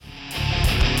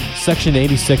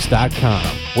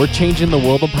Section86.com. We're changing the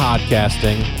world of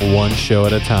podcasting one show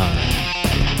at a time.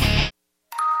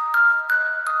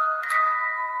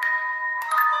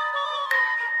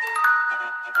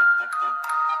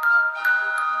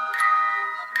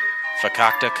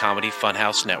 Fakakta Comedy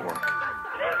Funhouse Network.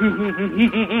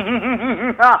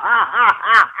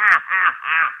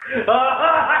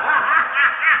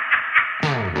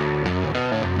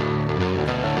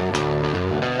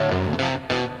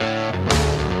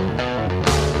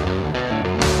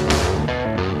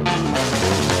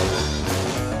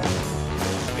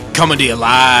 Coming to you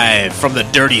live from the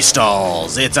Dirty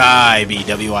Stalls, it's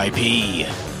IBWIP.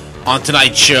 On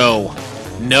tonight's show,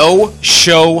 no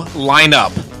show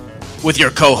lineup with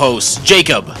your co-hosts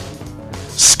Jacob,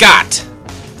 Scott,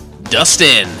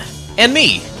 Dustin, and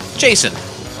me, Jason.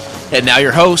 And now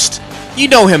your host, you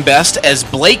know him best as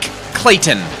Blake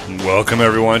Clayton. Welcome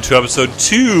everyone to episode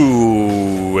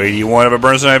 281 of A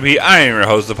Burns and IP. I am your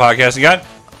host of the podcast. You got?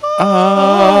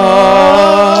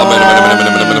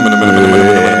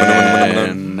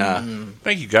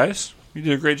 Thank you guys. You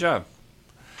did a great job.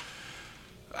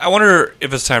 I wonder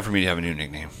if it's time for me to have a new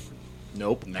nickname.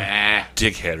 Nope. Nah.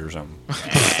 Dickhead or something.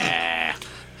 Nah.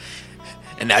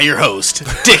 And now your host,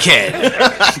 Dickhead.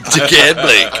 Dickhead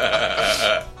Blake.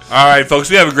 All right, folks,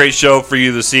 we have a great show for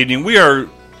you this evening. We are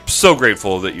so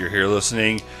grateful that you're here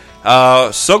listening.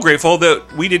 So grateful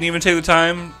that we didn't even take the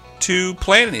time to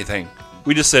plan anything.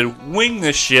 We just said, wing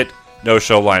this shit, no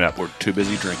show lineup. We're too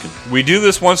busy drinking. We do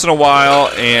this once in a while,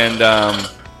 and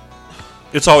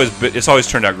it's always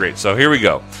turned out great. So here we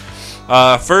go.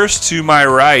 First, to my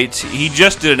right, he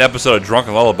just did an episode of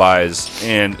Drunken Lullabies,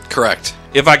 and correct.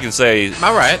 If I can say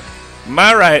my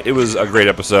right, it was a great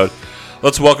episode.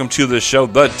 Let's welcome to the show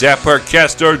the Dapper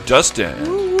Caster Dustin.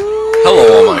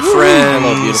 Hello, all my friends.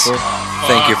 Hello, beautiful.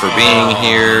 Thank you for being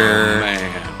here.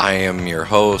 I am your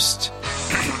host,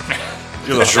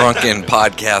 the drunken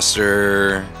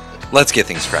podcaster. Let's get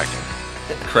things cracking.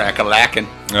 Crack-a-lackin'.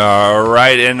 All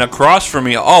right, and across from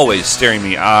me, always staring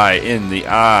me eye in the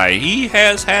eye, he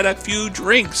has had a few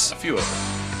drinks. A few of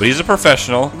them. But he's a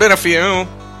professional. Been a few.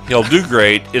 He'll do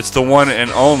great. It's the one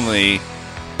and only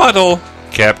Bottle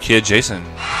Cap Kid Jason.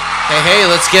 Hey,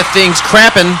 let's get things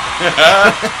crappin'.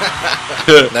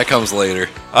 That comes later.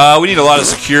 We need a lot of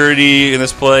security in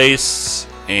this place,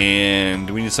 and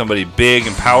we need somebody big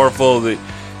and powerful.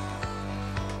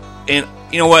 And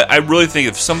you know what? I really think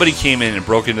if somebody came in and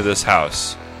broke into this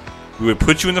house, we would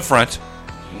put you in the front,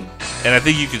 and I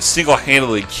think you could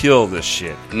single-handedly kill this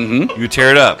shit. Mm-hmm. You would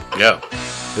tear it up. Yeah.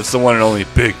 It's the one and only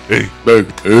Big A. Big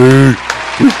A.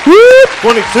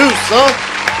 22, son.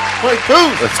 22.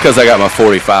 That's because I got my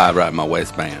 45 right in my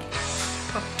waistband.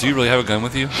 Do you really have a gun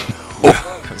with you?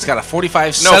 He's got a 45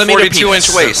 No, centimeter 42-inch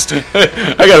waist.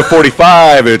 I got a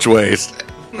 45-inch waist.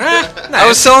 Nice. I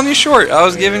was selling you short. I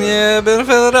was giving you a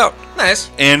benefit of the doubt. Nice.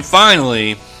 And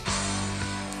finally,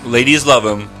 ladies love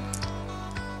him.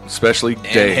 Especially And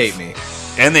Dave. hate me.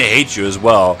 And they hate you as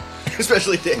well.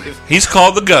 Especially Dave. He's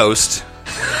called the Ghost.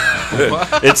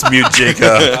 It's Mute Jacob.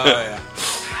 Oh, yeah.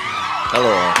 Hello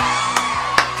all.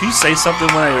 Can you say something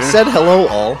when I Said hello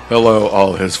all. Hello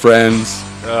all his friends.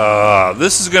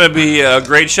 This is going to be a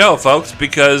great show, folks,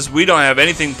 because we don't have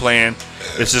anything planned.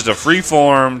 It's just a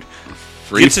free-formed,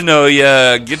 get to know you,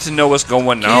 get to know what's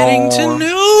going on. Getting to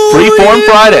know Freeform you.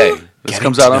 Friday. This Getting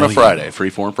comes to out on know a Friday.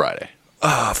 Freeform Friday.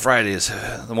 Friday is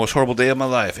the most horrible day of my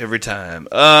life every time.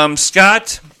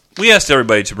 Scott, we asked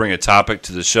everybody to bring a topic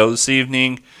to the show this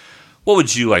evening. What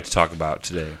would you like to talk about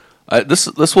today?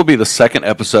 This will be the second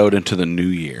episode into the new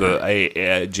year.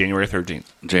 January 13th.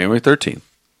 January 13th.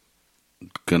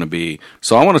 Gonna be.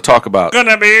 So I want to talk about. I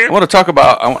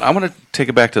want to take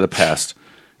it back to the past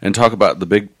and talk about the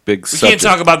big We subject. can't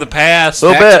talk about the past. A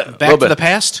little bit. Back to the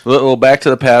past? A little back to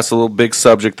the past. A little big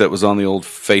subject that was on the old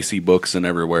facey books and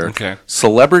everywhere. Okay.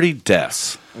 Celebrity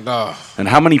deaths. Oh, And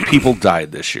how many people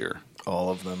died this year? all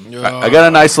of them. I got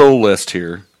a nice little list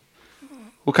here.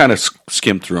 We'll kind of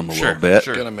skim through them a little bit.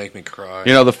 It's gonna make me cry.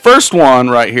 You know, the first one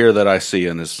right here that I see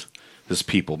in this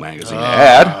People magazine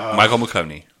ad. Michael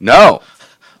McCovney. No.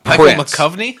 Michael Prince.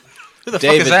 McCovney? Who the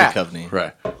David fuck is that? Duchovny.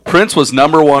 Right. Prince was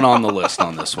number one on the list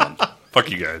on this one. Fuck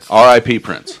you guys. R.I.P.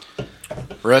 Prince.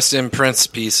 Rest in Prince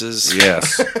pieces.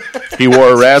 Yes. He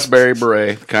wore a raspberry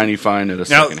beret, the kind you find at a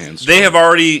Now, secondhand store. they have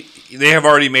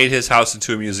already made his house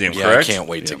into a museum, Yeah, correct? I can't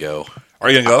wait to go. Are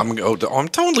you going to go? I'm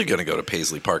totally going to go to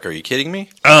Paisley Park. Are you kidding me?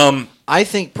 I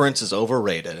think Prince is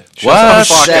overrated. What?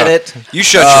 Said it. You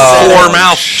shut your poor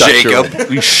mouth,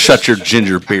 Jacob. You shut your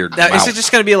ginger beard Now, mouth. is it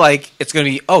just going to be like, it's going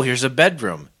to be, oh, here's a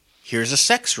bedroom. Here's a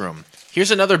sex room.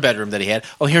 Here's another bedroom that he had.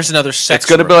 Oh, here's another sex It's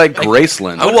going to be room. like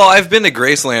Graceland. Oh, well, I've been to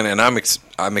Graceland, and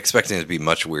I'm expecting it to be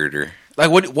much weirder. Like,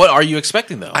 what are you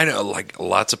expecting, though? I know, like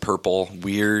lots of purple,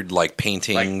 weird, like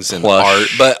paintings and plush. art.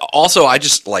 But also, I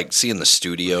just like seeing the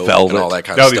studio Velvet. and all that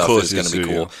kind That of would be stuff cool to is see going to the be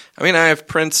studio. cool. I mean, I have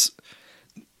Prince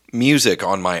music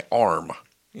on my arm.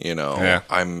 You know, Yeah.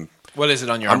 I'm What is it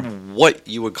on your arm? I'm what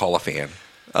you would call a fan.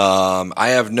 I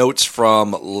have notes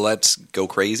from Let's Go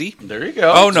Crazy. There you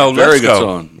go. Oh, no, Very Let's good Go.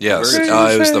 song. Yes, Very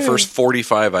it was the good. first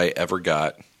 45 I ever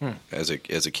got as a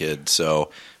kid.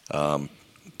 So,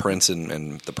 Prince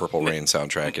and the Purple Rain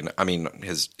soundtrack, and I mean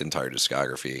his entire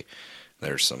discography.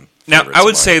 There's some. Now, favorites I of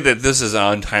would mine. say that this is an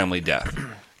untimely death.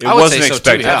 It I would wasn't say so, too,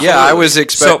 expected. yeah. Yeah, I was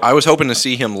So- I was hoping to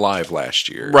see him live last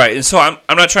year. Right, and so I'm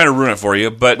not trying to ruin it for you,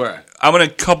 but Right. I'm going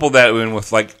to couple that in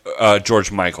with like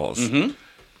George Michaels. Mm-hmm.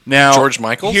 Now, George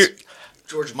Michaels?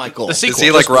 George Michael. The sequel. Is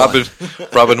he like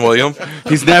Robin Williams?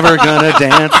 He's never going to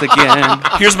dance again.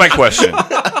 here's my question: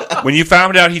 when you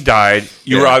found out he died,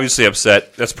 you were Yeah. obviously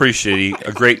upset. That's pretty shitty.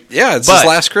 A great, Yeah, it's but, his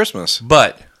last Christmas.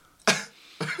 But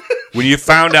when you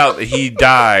found out that he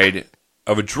died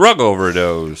of a drug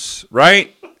overdose,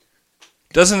 right?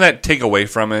 Doesn't that take away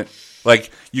from it?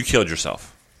 Like you killed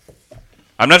yourself.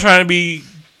 I'm not trying to be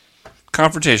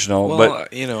confrontational, Well,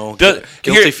 but you know, Does-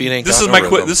 guilty here- feet ain't this got is no my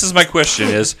rhythm. this is my question: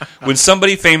 is when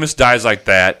somebody famous dies like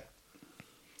that,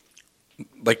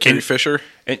 Like Carrie Fisher.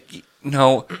 and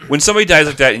no, when somebody dies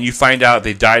like that, and you find out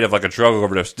they died of like a drug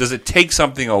overdose, does it take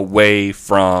something away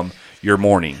from your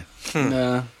mourning?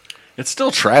 Nah. It's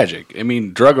still tragic. I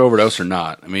mean, drug overdose or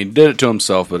not. I mean, he did it to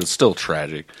himself, but it's still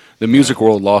tragic. The music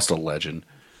world lost a legend,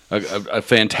 a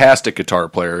fantastic guitar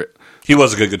player. He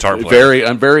was a good guitar player.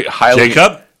 I'm very highly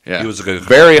Jacob, Yeah, he was a good.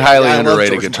 very highly Yeah, I love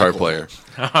underrated George guitar Michael. player.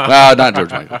 No, not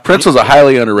George Michael. Prince was a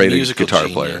highly underrated Musical guitar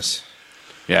genius.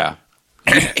 player. Yeah,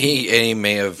 He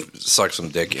may have sucked some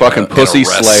dick. Fucking in a pussy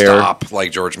rest slayer. Stop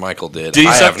like George Michael did. Did he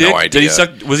I suck have dick? no idea. Did he suck?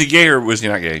 Was he gay or was he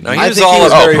not gay? No, he I was think all he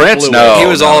was about. very Prince? fluid. No. He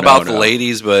was all about no. the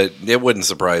ladies, but it wouldn't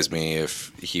surprise me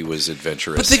if he was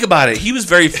adventurous. But think about it. He was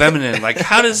very feminine. Like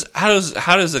how does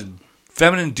a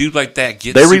feminine dude like that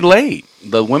get? they relate.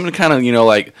 The women kind of,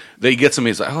 like they get some.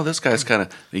 He's like, oh, this guy's kind of.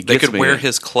 they could wear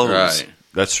his clothes. Right.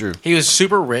 That's true. He was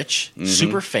super rich,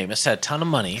 super famous, had a ton of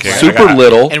money, Okay. right? Super I got-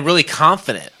 little. and really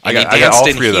confident. I And he got danced all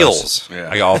in three of heels. those.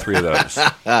 I got all three of those.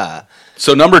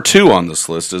 So number 2 on this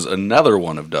list is another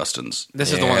one of Dustin's.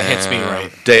 This is the one that hits me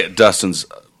right. Dustin's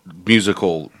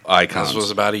musical icons. This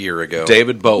was about a year ago.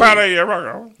 David Bowie.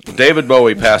 David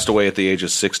Bowie passed away at the age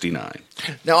of 69.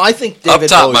 Now I think David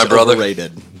top, Bowie's my brother.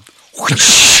 overrated.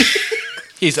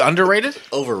 He's underrated.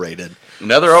 Overrated.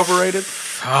 Another overrated?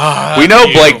 We know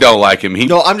Blake don't like him. He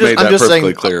No, I'm made just that saying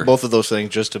perfectly clear. both of those things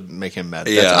just to make him mad.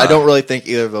 Yeah. I don't really think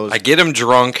either of those. I get him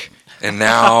drunk, and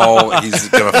now he's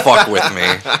gonna fuck with me.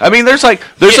 I mean, there's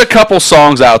a couple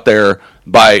songs out there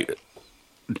by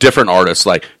different artists.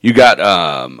 Like you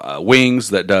got Wings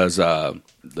that does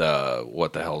the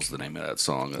what the hell's the name of that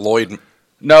song? Lloyd.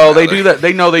 No, they do that.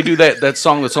 They do that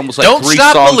song that's almost like Don't 3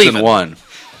 Stop songs Believin'. in one.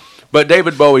 But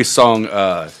David Bowie's song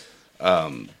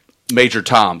Major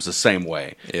Tom's the same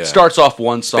way. Yeah. Starts off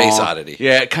one song. Space Oddity.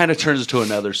 Yeah, it kind of turns into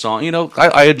another song.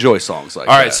 I enjoy songs like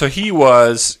All that. right, so he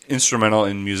was instrumental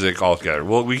in music altogether.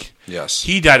 Well, Yes.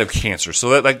 he died of cancer,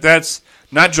 so that's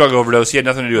not drug overdose. He had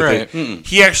nothing to do with Right. it.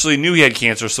 He actually knew he had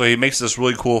cancer, so he makes this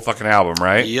really cool fucking album,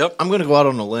 right? Yep. I'm going to go out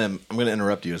on a limb. I'm going to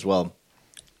interrupt you as well.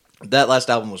 That last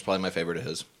album was probably my favorite of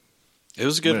his. It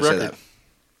was a I'm good gonna say record.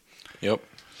 Yep.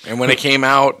 And when it came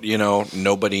out,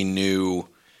 nobody knew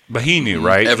But he knew,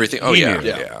 right? everything. Oh He yeah, knew.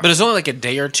 yeah. But it was only like a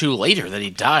day or two later that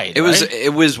he died. It was right?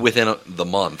 it was within the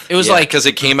month. It was like because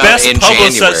it came out Best in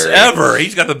publicist January. ever.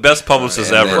 He's got the best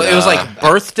publicist And ever. then, Well, it was like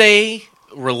birthday,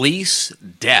 release,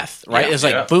 death. Right? Yeah. it was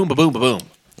like Yeah. boom, ba boom, ba boom.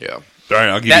 Yeah. All right,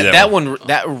 I'll give That you that one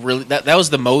that was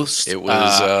the most. It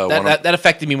was, one of- that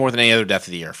affected me more than any other death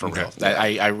of the year for Okay. real.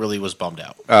 I really was bummed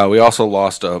out. We also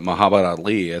lost Muhammad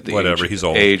Ali at the Whatever, he's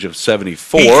old. age of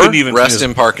 74. He couldn't even Rest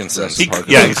in Parkinson's.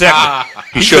 Yeah, exactly.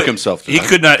 He shook himself. He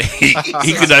could not. He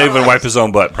could not even wipe his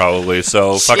own butt, probably.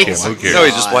 So fuck him. Who cares? No,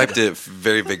 he just wiped it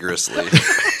very vigorously.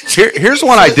 Here's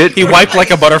one I did. He wiped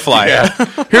like a butterfly.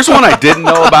 Here's one I didn't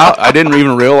know about. I didn't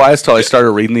even realize till I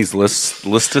started reading these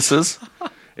listises.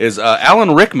 Is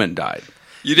Alan Rickman died?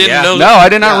 You didn't Yeah. know? No, I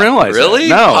did not realize. Really?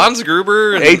 That. No. Hans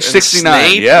Gruber, and, Age and 69,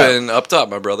 Snape yeah. and up top,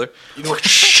 my brother. You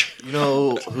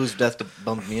know whose death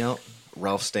bummed me out?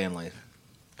 Ralph Stanley.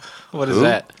 What is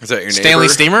that? Is that your neighbor? Stanley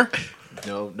Steamer?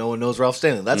 No one knows Ralph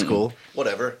Stanley. That's cool.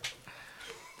 Whatever.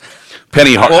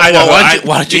 Penny Hart. Well, I know.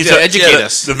 why don't you he's a- educate yeah,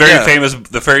 us? The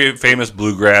very famous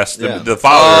bluegrass. Yeah. The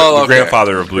father, the okay.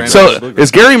 grandfather of bluegrass. So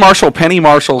is Gary Marshall Penny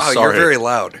Marshall's? Oh, you're very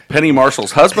loud. Penny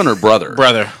Marshall's husband or brother?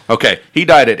 Brother. Okay, he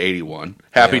died at 81.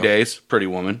 Happy Yeah. Days, Pretty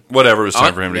Woman. Whatever, it was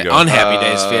time for him to go. Unhappy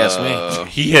days, if you ask me.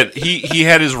 He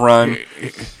had his run.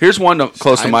 Here's one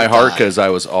close to Time my to heart die. because I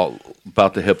was all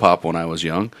about the hip hop when I was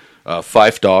young.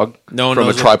 Fife Dog No one from A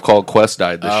knows Tribe Called Quest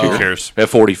died this year. Who cares? At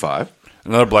 45.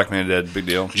 Another black man dead. Big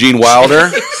deal. Gene Wilder.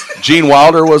 Gene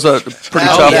Wilder was a pretty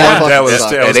Oh, tough yeah. one. That was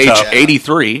At age tough.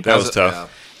 83. That was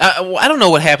tough. Well, I don't know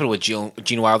what happened with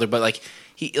Gene Wilder, but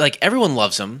everyone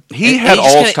loves him. He And had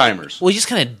just kinda- Alzheimer's. Well, he just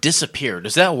kind of disappeared.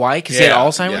 Is that why? Because he had Yeah,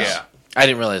 Alzheimer's. yeah. I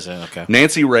didn't realize that. Okay.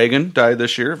 Nancy Reagan died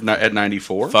this year at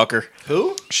 94. Fucker.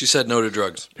 Who? She said no to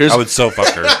drugs. Here's, I would so fuck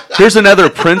her. here's another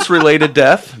Prince-related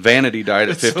death. Vanity died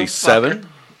at 57.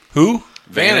 Who?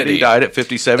 Vanity died at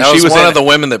 57. That was one in- of the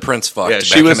women that Prince fucked Yeah, back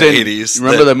she was in the in. 80s.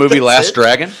 Remember the movie Last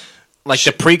Dragon? Like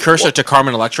the precursor to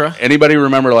Carmen Electra. Anybody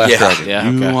remember Last Yeah. Dragon? Yeah,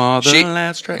 You okay. are the She-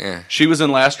 last dragon. Yeah. She was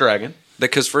in Last Dragon.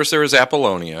 Because first there was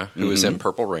Apollonia, who was Mm-hmm. in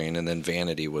Purple Rain, and then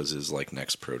Vanity was his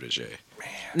next protege.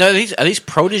 No, are these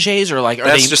proteges or like are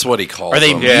That's they just what he calls are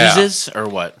they them. Yeah. muses or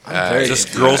what?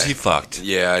 Just girls he fucked.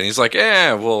 Yeah, and he's like,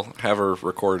 we'll have her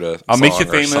record a I'll make you song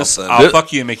or famous. something. I'll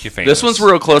fuck you and make you famous. This one's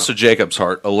real close to Jacob's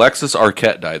heart. Alexis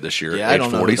Arquette died this year Yeah, at I age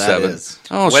don't know who 47. that is.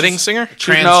 Oh, Wedding singer?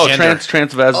 Transgender.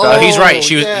 transvestite. Oh, He's right.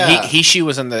 She was yeah. she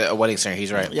was in the Wedding Singer.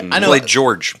 He's right. Yeah, Yeah, I know. Played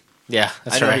George.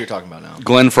 that's I know right. who you're talking about now.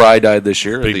 Glenn Fry died this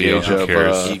year Big at the deal. age Who of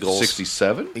cares? Eagles.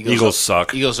 67. Eagles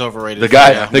suck. Eagles overrated. The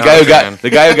guy, Yeah, the not guy a who got fan. the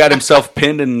guy who got himself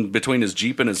pinned in between his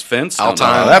Jeep and his fence. Don't know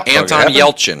how that fucking Anton happened.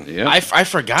 Yelchin. Yeah, I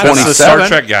forgot. That's about the 27. Star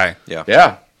Trek guy.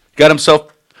 yeah, got himself.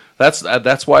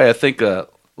 That's why I think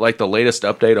like the latest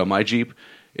update on my Jeep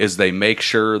is they make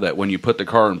sure that when you put the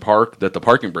car in park that the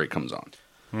parking brake comes on.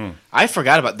 I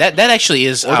forgot about that. That actually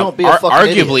is Well, don't be a fucking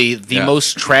arguably the Yeah.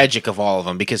 most tragic of all of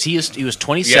them because he was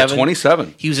 27.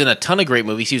 27. He was in a ton of great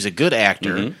movies. He was a good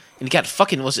actor, and he got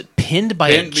fucking pinned by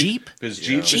a Jeep? His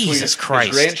Jeep. Jesus between his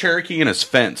Christ. Grand Cherokee and his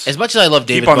fence. As much as I love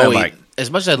David on that Bowie, mic. as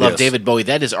much as I love Yes. David Bowie,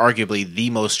 that is arguably the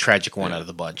most tragic one out of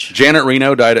the bunch. Janet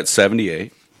Reno died at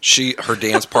 78. Her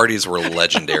dance parties were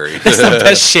legendary. It's the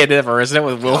best shit ever, isn't it?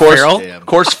 With Will Of course, Ferrell. of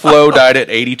course, Flo died at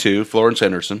 82. Florence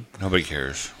Henderson. Nobody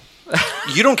cares.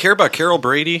 You don't care about Carol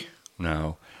Brady?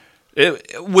 No.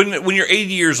 When you're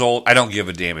 80 years old, I don't give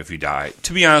a damn if you die.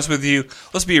 To be honest with you,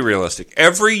 let's be realistic.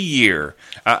 Every year,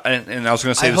 and I was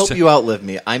going to say I this hope to, you outlive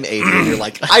me. I'm 80 and you're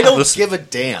like, I don't Listen. give a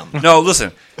damn. No,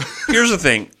 listen. Here's the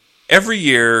thing. Every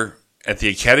year at the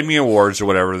Academy Awards or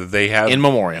whatever that they have In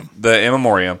memoriam. the in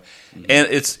memoriam, and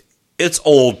it's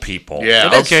old people. Yeah.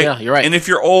 It is, Okay. yeah, you're right. And if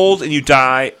you're old and you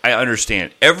die, I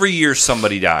understand. Every year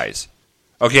somebody dies.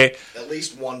 Okay. At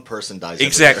least one person dies. every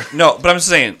Exactly. year. No, but I'm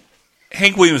saying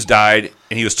Hank Williams died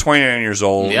and he was 29 years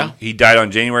old. Yeah. He died on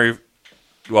December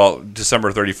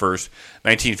 31st,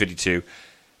 1952.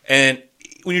 And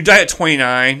when you die at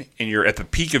 29 and you're at the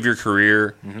peak of your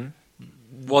career,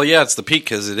 Well, yeah, it's the peak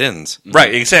because it ends.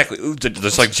 right, exactly.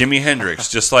 Just like Jimi Hendrix,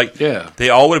 just like Yeah. they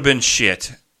all would have been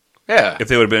shit Yeah. if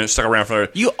they would have been stuck around for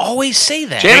You always say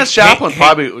that. Janis Hank- Joplin Hank-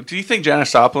 probably. Do you think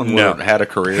Janis Joplin would No. have had a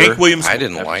career? Hank Williams. I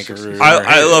didn't like her.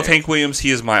 I love Hank Williams. He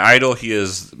is my idol. He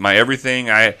is my everything.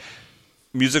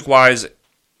 Music wise,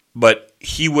 but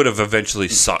he would have eventually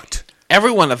sucked.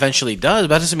 Everyone eventually does, but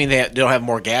that doesn't mean they don't have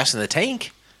more gas in the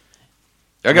tank.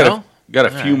 I got No? got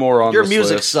a few more on Your this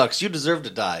music list. sucks. You deserve to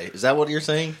die. Is that what you're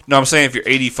saying? No, I'm saying if you're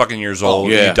 80 fucking years old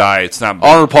and yeah. you die, it's not.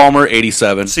 Arnold Palmer,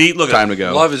 87. See, look at- time to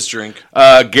go. Love his drink.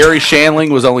 Gary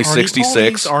Shandling was only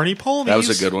 66. Arnie Palmies. That was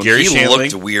a good one. Gary He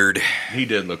Shandling. looked weird. He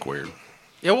did look weird.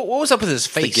 Yeah, what was up with his The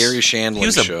face? Gary He Shandling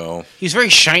was a- show. He was very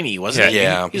shiny, wasn't he?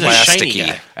 Yeah, he was a shiny plasticky.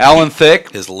 guy. Alan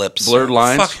Thicke, His lips. blurred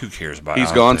lines. Fuck, who cares about He's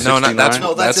Alan gone. Thicke? No, 69. not, that's,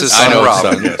 No, that's his his son, I know Rob.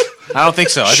 his son. Yes. I don't think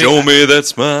so. I think, Show me that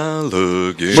smile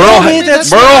again.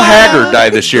 Merle Haggard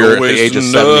died this year at the age of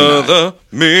 79. Another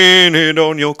minute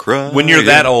on your cry. When you're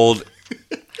that old,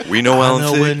 we know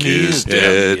Alan Thicke is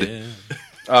dead.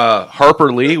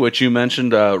 Harper Lee, which you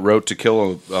mentioned, wrote To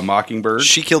Kill a Mockingbird.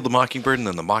 She killed the mockingbird, and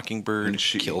then the mockingbird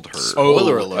killed her.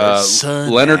 Spoiler alert.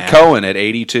 Leonard Cohen at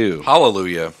 82.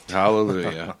 Hallelujah.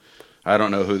 Hallelujah. I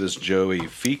don't know who this Joey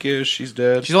Feek is. She's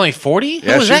dead. she's only 40? Yeah, Who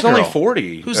was she's that girl? only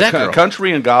 40. Who's A that girl?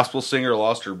 country and gospel singer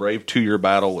lost her brave 2-year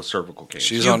battle with cervical cancer.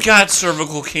 She's you on. got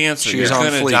cervical cancer. She's You're on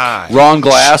gonna fleek. die. Ron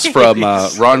Glass from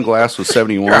Ron Glass was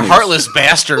 71. You're a heartless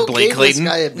bastard, Blake Gave this Clayton.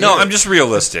 guy a beer. No, I'm just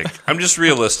realistic. I'm just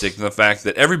realistic in the fact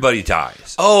that everybody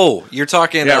dies. Oh, you're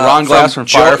talking. Yeah, Ron Glass from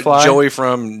Firefly? Joey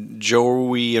from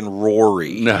Joey and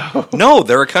Rory. No. No,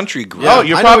 they're a country group. Oh,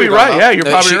 you're I know probably who you're right. talking Yeah, you're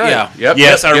probably she- right. yeah. Yep,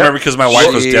 Yes, yep, I remember yep. because my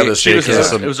wife was She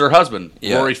Kiss. It was her husband,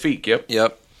 Yeah. Rory Feek. Yep.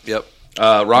 Yep.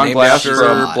 Ron Named Glass after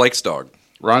from Blake's dog.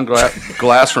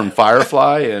 Glass from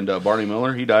Firefly and Barney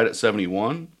Miller. He died at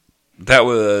 71. That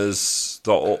was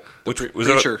the old. Which was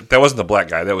Preacher. that wasn't the black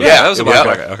guy. That was Yeah, that was it the black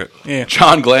black guy. Okay. Yeah.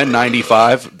 John Glenn,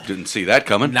 95. Didn't see that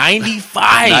coming.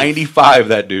 95. 95,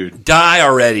 that dude. Die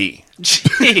already.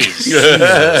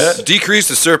 Jeez. Decrease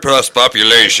the surplus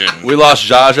population. We lost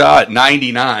Zsa Zsa at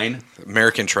 99.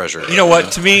 American treasure. You know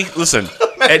what? To me, listen.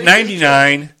 At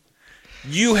 99,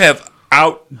 you have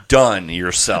outdone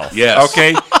yourself. Yes.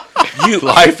 Okay.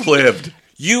 Life lived.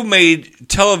 You made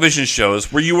television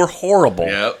shows where you were horrible.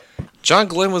 Yep. John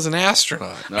Glenn was an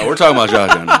astronaut. No, we're talking about Zsa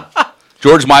Zsa now.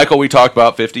 George Michael, we talked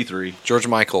about 53. George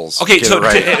Michaels. Okay, Get so it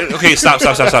right. okay, stop.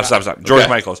 George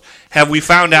Michaels. Have we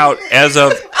found out as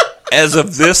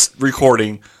of this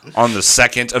recording on the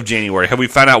 2nd of January? Have we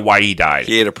found out why he died?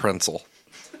 He ate a pretzel.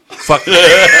 Fuck.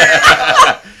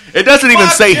 It doesn't even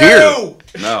say here.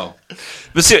 No.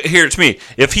 But see, here to me,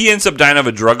 if he ends up dying of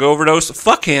a drug overdose,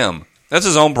 fuck him. That's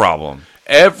his own problem.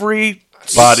 Every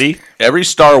Star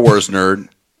Wars nerd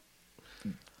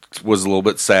was a little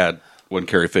bit sad when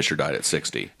Carrie Fisher died at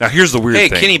 60. Now here's the weird Hey,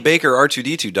 thing. Kenny Baker,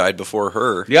 R2D2 died before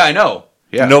her. Yeah, I know.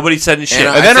 Yeah. Nobody said any shit.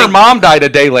 And And then her mom died a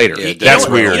day later. Yeah, That's You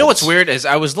know weird. You know what's weird is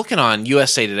I was looking on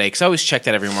USA Today because I always check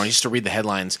that every morning just to read the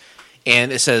headlines,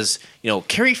 and it says,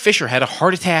 Carrie Fisher had a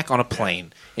heart attack on a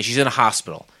plane and she's in a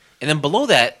hospital, and then below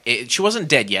that she wasn't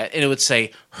dead yet, and it would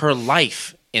say her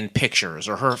life in pictures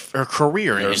or her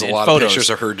career There's in a lot photos. of pictures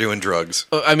of her doing drugs.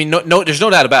 I mean, no, there's no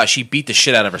doubt about it. She beat the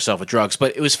shit out of herself with drugs,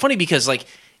 but it was funny because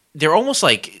they're almost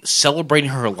like celebrating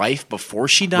her life before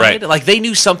she died. Right. Like they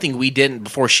knew something we didn't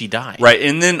before she died. Right,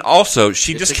 and then also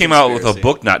she just a came out with a conspiracy.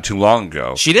 book not too long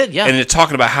ago. She did, yeah. And it's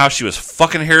talking about how she was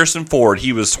fucking Harrison Ford.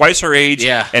 He was twice her age,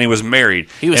 Yeah. and he was married.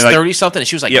 He was And, 30 something, and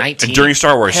she was like Yep, 19. and during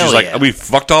Star Wars, Hell she's like, yeah. we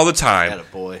fucked all the time.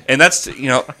 Attaboy. And that's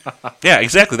yeah,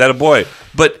 exactly that a boy.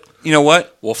 But you know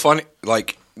what? Well, funny,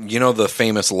 the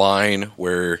famous line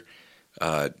where,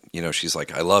 she's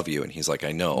like, "I love you," and he's like,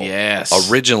 "I know."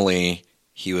 Yes. Originally,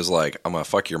 he was like, "I'm gonna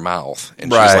fuck your mouth,"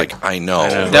 and Right. she's like, "I know."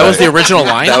 That was the original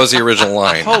line? That was the original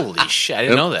line. Holy shit, I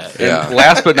didn't know that. Yeah.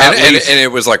 Last but not and, least, and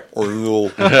it was like,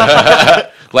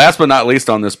 last but not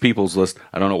least on this people's list,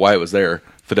 I don't know why it was there,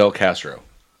 Fidel Castro.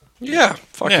 yeah,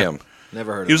 fuck Yeah. him.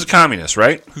 Never heard He of was a communist,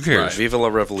 right? Who cares? Viva la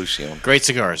revolution. Great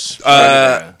cigars.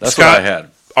 That's Scott, what I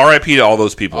had. R.I.P. to all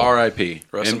those people. R.I.P.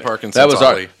 Rest in And Parkinson's That was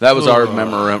our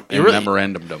Alley. really-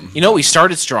 memorandum. We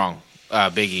started strong,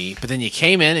 Big E, but then you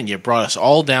came in and you brought us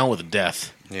all down with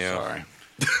death. Yeah. Sorry.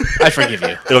 I forgive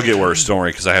you. It'll get worse. Don't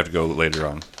worry, because I have to go later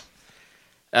on.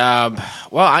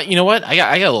 Well, you know what? I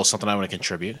got a little something I want to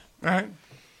contribute. All right.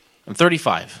 I'm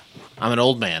 35. I'm an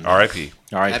old man. R.I.P.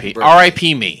 R.I.P. Happy birthday.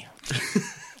 R.I.P. me.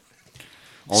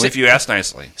 Only if you ask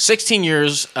nicely. 16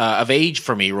 years of age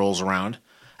for me rolls around.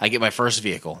 I get my first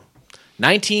vehicle.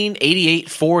 1988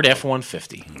 Ford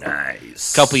F-150.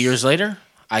 Nice. A couple years later,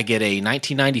 I get a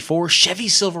 1994 Chevy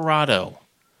Silverado.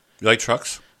 You like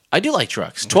trucks? I do like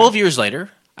trucks. 12 years later,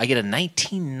 I get a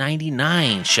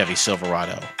 1999 Chevy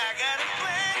Silverado.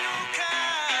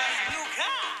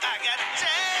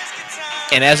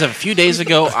 And as of a few days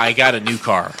ago, I got a new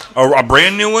car. A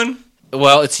brand new one?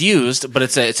 Well, it's used, but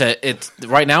it's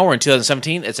right now we're in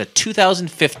 2017. It's a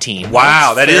 2015.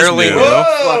 Wow, that is Fairly new.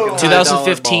 Fucking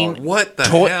 2015 $100 What the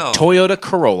hell? Toyota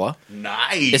Corolla.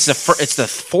 Nice. It's the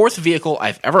fourth vehicle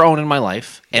I've ever owned in my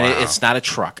life, and it's not a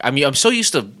truck. I mean, I'm so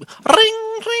used to ring,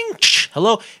 ring,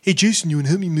 hello, hey Jason, you want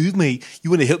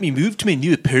to help me move to my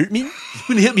new apartment?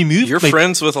 You want to help me move? You're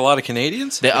friends with a lot of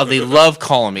Canadians? They love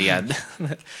calling me. Yeah.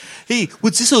 Hey,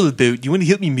 what's this all about? You want to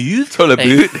help me move? All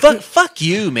Hey, about. fuck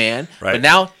you, man. Right. But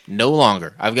now, no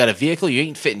longer. I've got a vehicle. You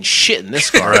ain't fitting shit in this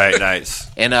car. Right, nice.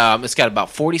 And it's got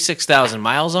about 46,000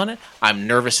 miles on it. I'm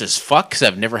nervous as fuck because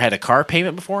I've never had a car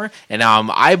payment before. And now I'm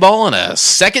eyeballing a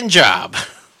second job.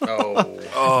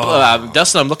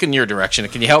 Dustin, I'm looking in your direction.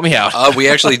 Can you help me out? We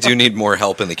actually do need more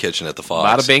help in the kitchen at the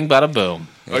Fox. Bada bing, bada boom.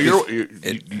 Oh, you're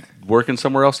working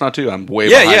somewhere else now too? I'm way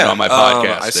Yeah, behind yeah. on my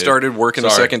podcast. I dude. started working a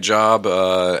Sorry. second job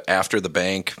after the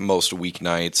bank. Most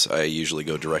weeknights, I usually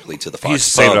go directly to the Fox. He's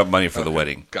saving Pub. up money for the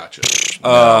wedding. Gotcha.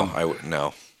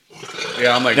 No.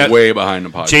 Yeah, I'm like Now- way behind the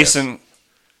podcast. Jason,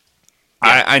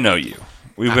 I know you.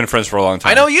 We've been friends for a long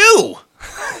time. I know you.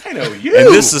 I know you.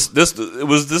 And this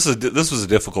was a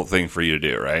difficult thing for you to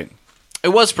do, right? It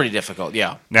was pretty difficult,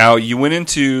 yeah. Now you went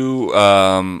into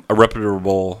a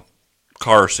reputable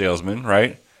car salesman,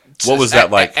 right? What was that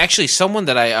like? Actually, someone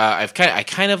that I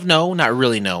kind of know, not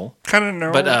really know, Kind of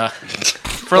know, but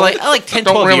For like 10,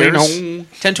 Don't 12 really years. know.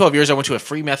 10, 12 years, I went to a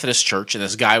Free Methodist church, and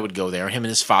this guy would go there. Him and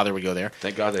his father would go there.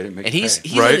 Thank God they didn't make And it he's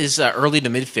pay. in his early to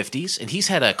mid 50s, and he's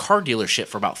had a car dealership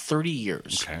for about 30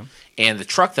 years. Okay. And the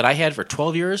truck that I had for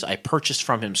 12 years, I purchased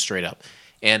from him straight up.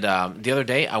 And the other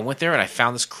day, I went there and I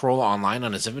found this Corolla online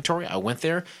on his inventory. I went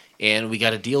there and we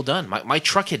got a deal done. My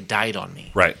truck had died on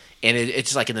me. Right. And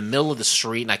it's like in the middle of the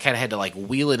street, and I kind of had to like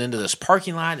wheel it into this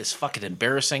parking lot. It's fucking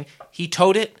embarrassing. He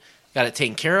towed it, got it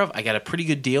taken care of. I got a pretty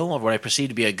good deal, or what I perceive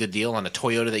to be a good deal, on a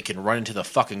Toyota that can run into the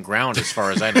fucking ground, as far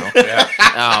as I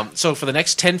know. So for the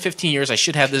next 10, 15 years, I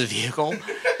should have this vehicle.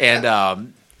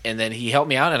 And then he helped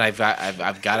me out, and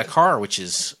I've got a car, which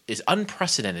is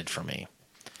unprecedented for me.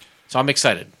 So I'm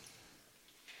excited.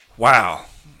 Wow.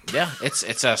 Yeah, it's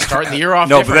starting the year off.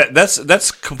 No, different. but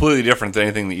that's completely different than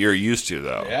anything that you're used to,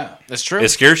 though. Yeah. That's true. It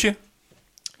scares you?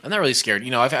 I'm not really scared.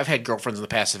 You know, I've had girlfriends in the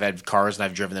past that've had cars, and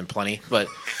I've driven them plenty. But,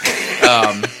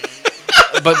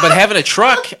 but having a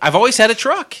truck, I've always had a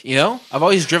truck. You know, I've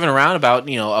always driven around about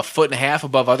a foot and a half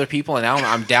above other people, and now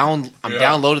I'm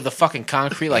downloaded the fucking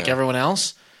concrete like everyone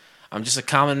else. I'm just a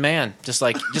common man, just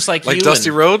like you. Like Dusty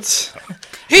Rhodes?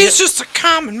 He's just a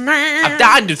common man. I've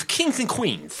died with kings and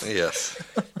queens, Yes.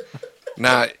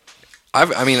 Now,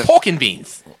 I mean, pork and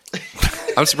beans.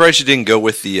 I'm surprised you didn't go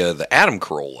with the Adam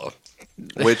Corolla,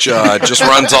 which just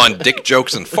runs on dick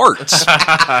jokes and farts.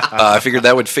 I figured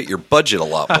that would fit your budget a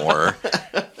lot more.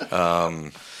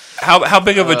 How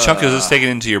big of a chunk is this taken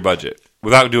into your budget?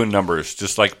 Without doing numbers,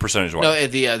 just like percentage-wise. No,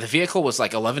 the vehicle was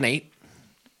like 11.8,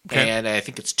 and I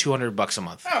think it's $200 a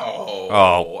month.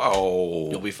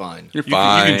 You'll be fine. You're you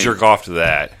fine. can jerk off to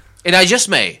that. And I just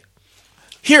may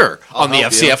here on the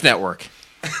help FCF network.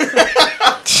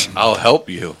 I'll help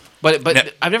you. But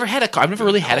I've never had a car. I've never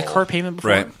really had a car payment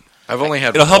before. Right. I've only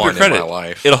had It'll help your one credit. in my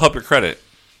life. It'll help your credit.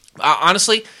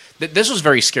 Honestly, this was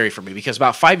very scary for me because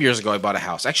about 5 years ago I bought a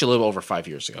house. Actually, a little over 5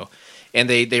 years ago, and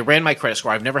they ran my credit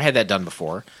score. I've never had that done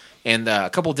before, and a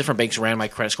couple of different banks ran my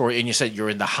credit score, and you said you're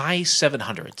in the high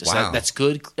 700s. Wow. That's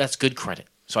good. That's good credit.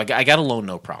 So I got a loan,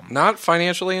 no problem. Not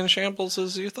financially in shambles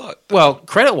as you thought. Well,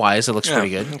 credit wise, it looks pretty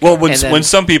good. Well, And then- when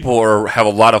some people have a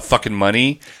lot of fucking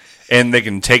money and they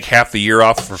can take half the year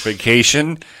off for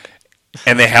vacation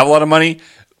and they have a lot of money,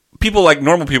 people like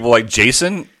normal people like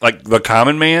Jason, like the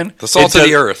common man, The salt of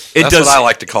the earth. That's what I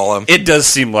like to call him. It does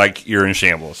seem like you're in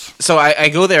shambles. So I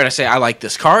go there and I say, I like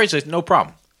this car. He says, no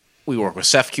problem. We work with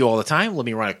SEFQ all the time. Let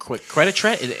me run a quick credit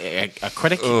check.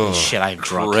 Shit, I'm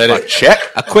drunk. Credit check.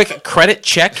 A quick credit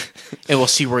check, and we'll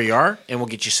see where you are, and we'll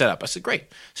get you set up. I said, great.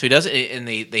 So he does it, and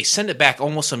they send it back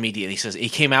almost immediately. He says he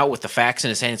came out with the fax in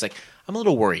his hand. He's like, I'm a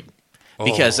little worried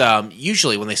because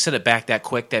usually when they send it back that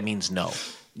quick, that means no.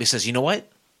 He says, you know what?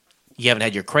 You haven't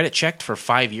had your credit checked for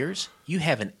 5 years. You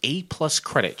have an A+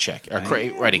 credit check or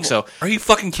credit rating. So Are you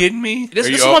fucking kidding me? this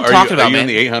is what I'm talking about, Are you man. in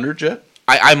the 800 yet?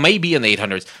 I may be in the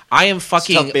 800s. I am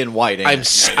fucking. tough being white,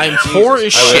 ain't I'm poor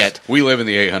as shit. We live in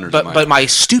the 800s. But my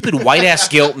stupid white ass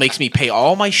guilt makes me pay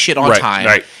all my shit on Right, time,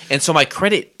 right. and so my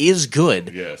credit is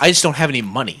good. Yes. I just don't have any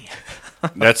money.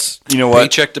 That's, you know what?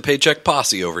 Paycheck to paycheck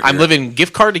posse over here. I'm living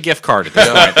gift card to gift card at this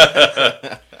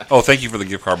point. Oh, thank you for the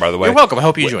gift card, by the way. You're welcome. I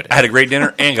hope you enjoyed I it. had a great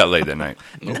dinner and got laid that night.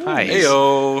 Nice.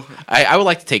 Heyo. I would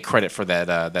like to take credit for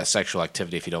that sexual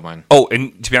activity, if you don't mind. Oh,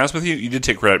 and to be honest with you, you did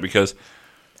take credit because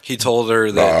He told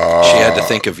her that she had to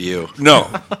think of you. no.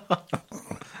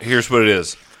 Here's what it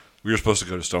is. We were supposed to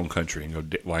go to Stone Country and go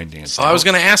line dancing. Oh, I was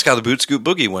going to ask how the Boot Scoot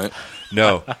Boogie went.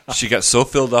 No, she got so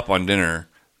filled up on dinner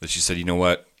that she said, "You know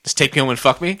what? Just take me home and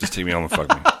fuck me. Just take me home and fuck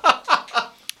me."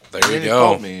 There you He go.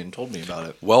 called me and told me about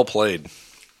it. Well played.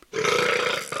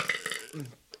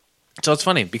 So it's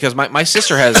funny because my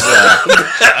sister has.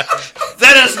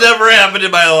 That has never happened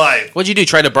in my life. What'd you do?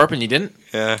 Try to burp and you didn't?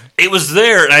 Yeah. It was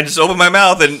there, and I just opened my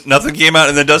mouth, and nothing came out.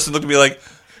 And then Dustin looked at me like,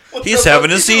 "He's having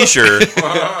a seizure."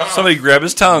 Somebody grab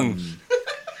his tongue.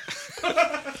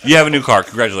 You have a new car.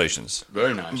 Congratulations.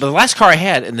 Very nice. The last car I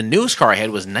had and the newest car I had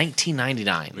was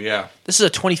 1999. Yeah. This is a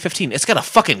 2015. It's got a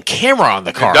fucking camera on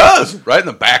the car. It does. Right in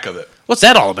the back of it. What's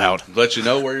that all about? Let you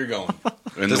know where you're going.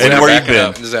 And, Does And it have where back you've it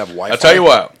up? been. Does it have Wi-Fi? I'll tell you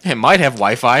what. It might have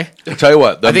Wi-Fi. I'll tell you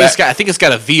what. I think it's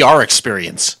got a VR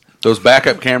experience. Those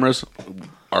backup cameras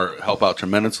help out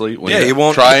tremendously. When Yeah, you're you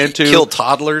won't trying to kill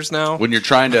toddlers now. when you're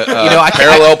trying to I-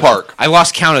 parallel park. I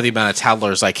lost count of the amount of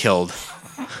toddlers I killed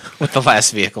with the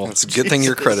last vehicle. It's a good thing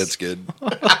your credit's good.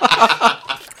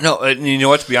 No, and you know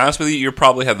what? To be honest with you, you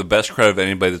probably have the best credit of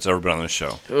anybody that's ever been on this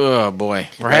show. Oh boy!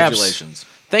 Perhaps. Congratulations.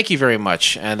 Thank you very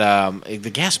much. And the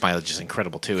gas mileage is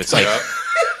incredible too. It's like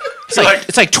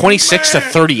It's like 26 to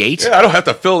 38. Yeah, I don't have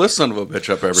to fill this son of a bitch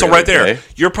up every So right there, day.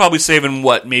 you're probably saving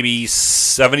what, maybe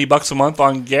 $70 a month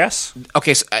on gas?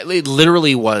 Okay, so it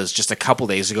literally was just a couple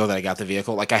days ago that I got the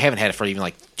vehicle. Like I haven't had it for even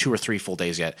like 2 or 3 full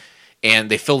days yet, and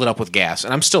they filled it up with gas,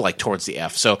 and I'm still like towards the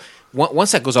F. So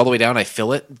once that goes all the way down, I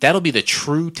fill it. That'll be the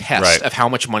true test Right. of how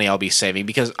much money I'll be saving.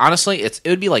 Because honestly, it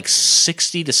would be like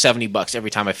 $60 to $70 every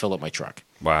time I fill up my truck.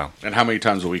 Wow. And how many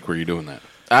times a week were you doing that?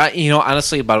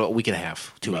 Honestly, about a week and a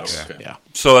half, 2 weeks. okay. Yeah.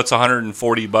 So that's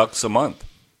 $140 a month,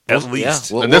 at Well, least.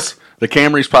 yeah. Well, And the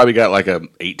Camry's probably got like a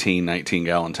 18, 19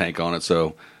 gallon tank on it.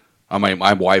 So,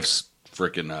 my wife's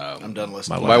freaking. I'm done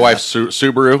listening. My wife's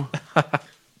Subaru.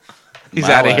 He's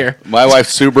out of here. My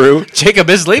wife's Subaru. Jacob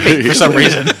is leaving for some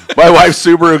reason. My wife's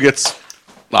Subaru gets,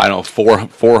 I don't know,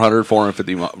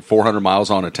 400 miles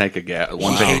on a tank of gas.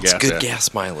 One tank of It's gas. good yeah.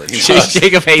 gas mileage.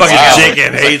 Jacob hates Fucking it.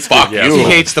 Jacob hates Fuck gas. you. He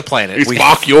hates the planet.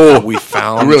 Fuck you. We You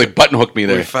found really button hooked me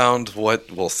there. we found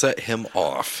what will set him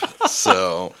off.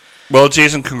 So Well,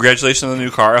 Jason, congratulations on the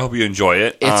new car. I hope you enjoy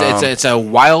it. It's a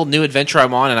wild new adventure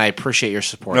I'm on, and I appreciate your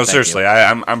support. No, Thank seriously, you.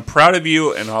 I'm proud of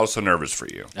you and also nervous for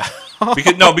you.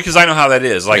 because I know how that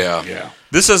is. Like, yeah.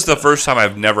 this is the first time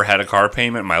I've never had a car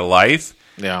payment in my life,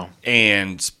 Yeah.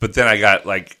 but then I got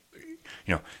like,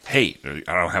 hey,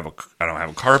 I don't have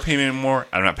a car payment anymore.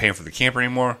 I'm not paying for the camper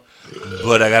anymore,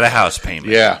 but I got a house payment.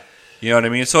 Yeah. You know what I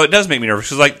mean? So it does make me nervous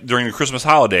because, like, during the Christmas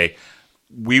holiday,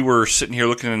 we were sitting here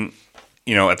looking,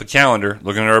 at the calendar,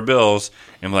 looking at our bills,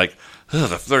 and like, the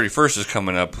 31st is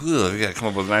coming up. We got to come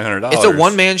up with $900. It's a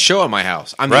one-man show in my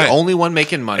house. I'm Right. the only one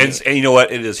making money. And you know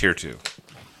what? It is here too.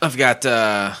 I've got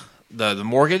the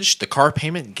mortgage, the car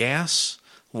payment, gas,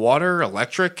 water,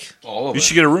 electric. All of You it.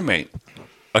 should get a roommate,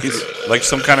 like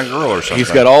some kind of girl or something.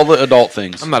 He's got all the adult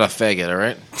things. I'm not a faggot, all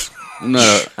right? I'm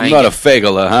I ain't not a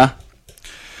fagula, huh?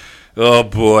 Oh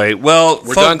boy. Well,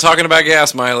 we're done talking about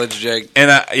gas mileage, Jake. And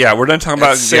we're done talking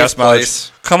about It's a safe gas mileage.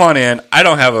 place. Come on in. I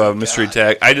don't have a mystery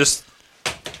tag. I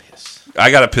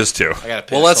got to piss too. I got to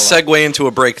piss. Well, let's Hold on. segue into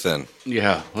a break then.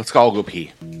 Yeah. Let's all go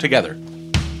pee together.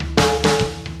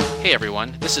 Hey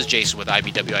everyone, this is Jason with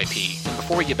IBWIP, and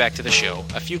before we get back to the show,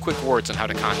 a few quick words on how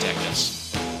to contact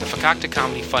us. The Fakakta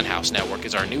Comedy Funhouse Network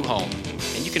is our new home,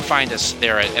 and you can find us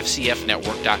there at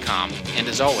fcfnetwork.com, and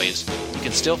as always, you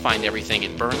can still find everything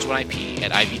at BurnsWhenIP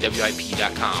at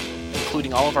IBWIP.com,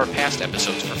 including all of our past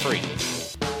episodes for free.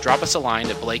 Drop us a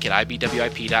line at Blake at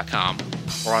IBWIP.com,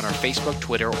 or on our Facebook,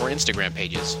 Twitter, or Instagram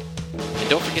pages. And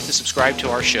don't forget to subscribe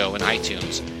to our show in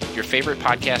iTunes, your favorite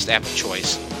podcast app of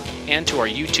choice, and to our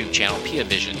YouTube channel, Pia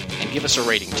Vision, and give us a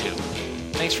rating too.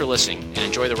 Thanks for listening, and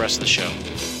enjoy the rest of the show.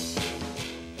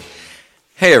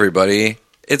 Hey, everybody.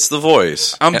 It's The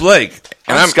Voice. I'm Blake.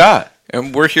 And I'm Scott.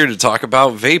 And we're here to talk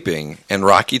about vaping and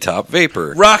Rocky Top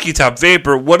Vapor. Rocky Top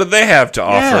Vapor. What do they have to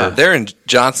offer? They're in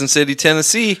Johnson City,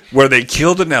 Tennessee. Where they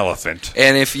killed an elephant.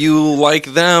 And if you like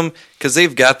them, because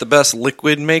they've got the best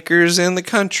liquid makers in the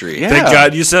country. Yeah. Thank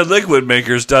God you said liquid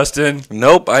makers, Dustin.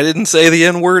 Nope, I didn't say the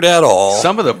N word at all.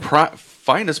 Some of the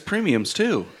finest premiums,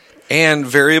 too. And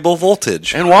variable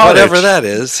voltage. And wattage. Whatever that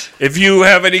is. If you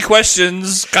have any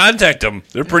questions, contact them.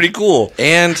 They're pretty cool.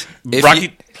 And if Rocky- you,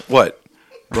 what?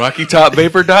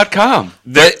 RockyTopVapor.com.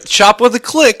 But shop with a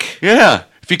click. Yeah.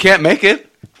 If you can't make it,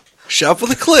 Shop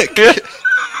with a click.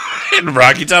 And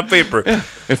Rocky Top Vapor.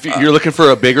 if you're looking for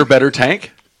a bigger, better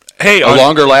tank, Hey, a on,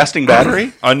 longer lasting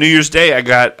battery, on New Year's Day, I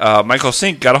got Michael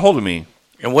Sink got a hold of me.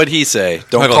 And what'd he say?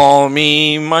 Don't Michael. call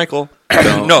me Michael.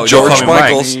 No, George don't call me Mike.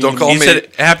 Michaels. Don't call He me. said,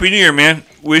 "Happy New Year, man.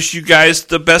 Wish you guys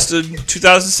the best in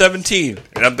 2017."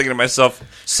 And I'm thinking to myself,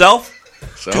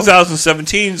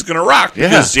 2017 is gonna rock Yeah.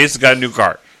 because Jason's got a new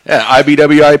car. yeah,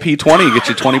 IBWIP 20 get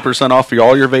you 20% off for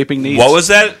all your vaping needs. What was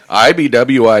that?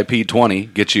 IBWIP 20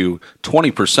 get you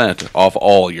 20% off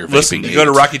all your vaping Listen, needs. you go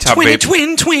to Rocky Top Vapor.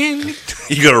 Twin.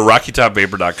 You go to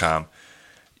RockyTopVapor.com.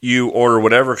 You order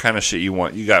whatever kind of shit you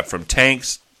want. You got from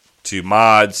tanks to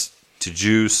mods to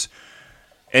juice,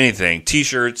 anything,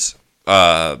 T-shirts.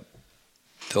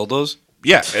 Dildos?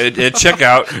 Yeah, at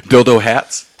checkout, dildo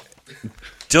hats.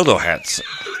 dildo hats.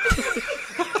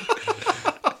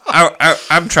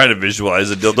 I'm trying to visualize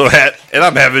a dildo hat, and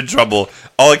I'm having trouble.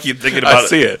 All I keep thinking about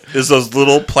see it. is those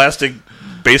little plastic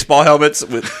baseball helmets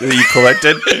that you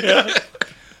collected.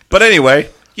 But anyway,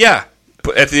 yeah.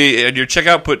 At your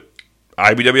checkout, put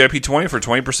IBWIP 20 for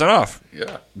 20% off.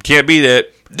 Yeah. You can't beat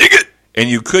it. Dig it. And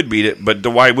you could beat it, but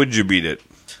why would you beat it?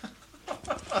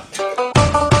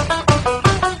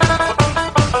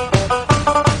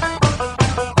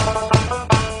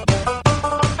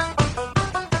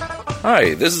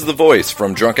 Hi, this is The Voice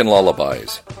from Drunken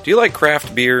Lullabies. Do you like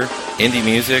craft beer, indie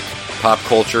music, pop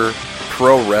culture,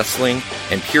 pro wrestling,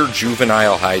 and pure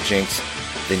juvenile hijinks,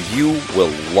 then you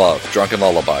will love Drunken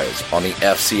Lullabies on the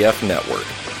FCF network.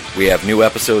 We have new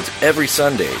episodes every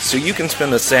Sunday, so you can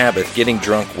spend the Sabbath getting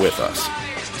drunk with us.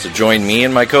 So join me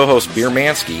and my co-host Beer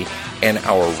Mansky and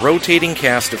our rotating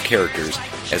cast of characters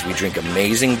as we drink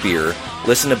amazing beer,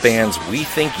 listen to bands we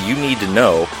think you need to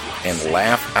know, and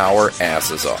laugh our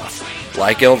asses off.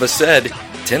 Like Elvis said,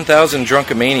 10,000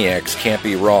 Drunkomaniacs can't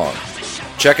be wrong.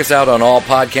 Check us out on all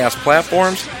podcast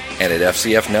platforms and at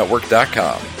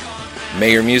fcfnetwork.com.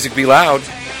 May your music be loud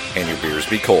and your beers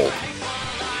be cold.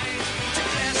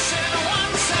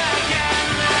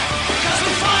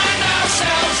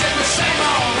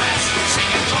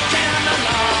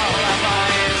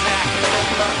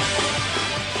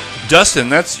 Dustin,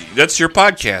 that's your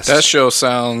podcast. That show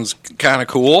sounds kind of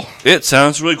cool. It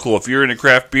sounds really cool. If you're into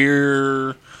craft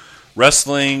beer,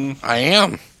 wrestling, I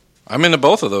am. I'm into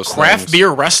both of those Craft things. beer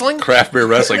wrestling? Craft beer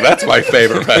wrestling. That's my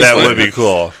favorite wrestling. that would be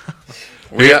cool.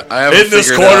 I haven't In this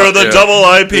figured corner out of the yet. double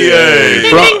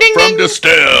IPA. From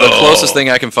Distill. The closest thing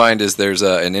I can find is there's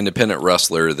an independent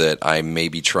wrestler that I may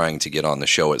be trying to get on the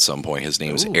show at some point. His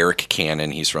name's Eric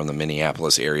Cannon. He's from the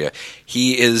Minneapolis area.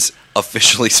 He is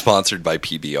officially sponsored by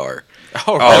PBR.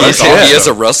 Oh, that's He awesome. is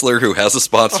a wrestler who has a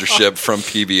sponsorship from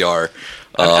PBR.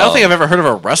 I don't think I've ever heard of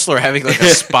a wrestler having like a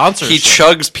sponsorship. He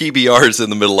chugs PBRs in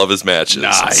the middle of his matches.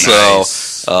 Nice.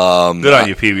 So, Good on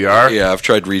you, PBR. yeah, I've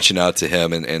tried reaching out to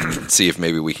him and see if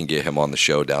maybe we can get him on the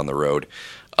show down the road.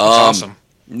 awesome.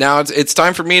 Now it's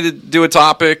time for me to do a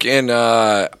topic, and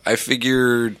I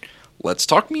figured let's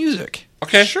talk music.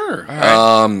 Okay. Sure.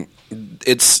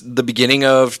 It's the beginning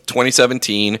of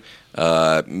 2017.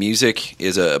 Music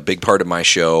is a big part of my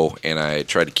show, and I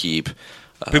try to keep.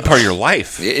 Big part of your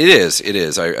life. It is. It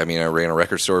is. I mean, I ran a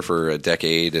record store for a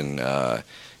decade, and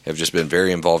have just been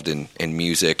very involved in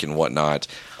music and whatnot.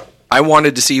 I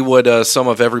wanted to see what some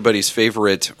of everybody's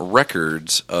favorite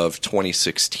records of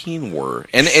 2016 were.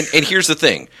 And here's the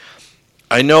thing.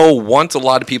 I know once a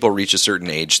lot of people reach a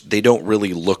certain age, they don't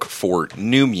really look for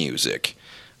new music.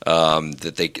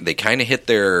 That they kind of hit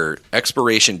their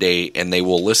expiration date and they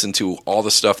will listen to all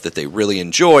the stuff that they really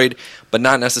enjoyed, but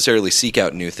not necessarily seek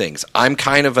out new things. I'm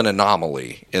kind of an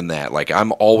anomaly in that. Like,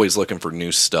 I'm always looking for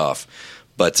new stuff,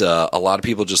 but a lot of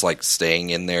people just like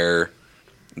staying in their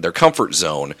comfort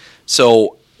zone.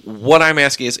 So what I'm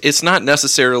asking is, it's not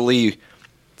necessarily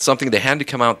something that had to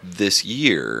come out this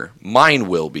year. Mine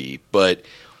will be, but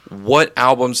what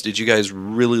albums did you guys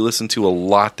really listen to a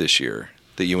lot this year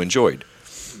that you enjoyed?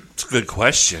 That's a good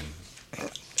question.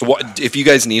 If you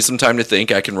guys need some time to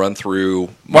think, I can run through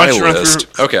Why my don't you run list.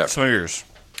 through Okay. some of yours?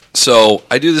 So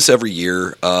I do this every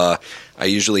year. I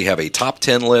usually have a top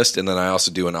 10 list, and then I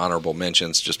also do an honorable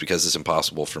mentions just because it's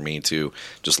impossible for me to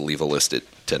just leave a list at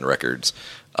 10 records.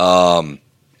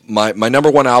 My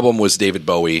number one album was David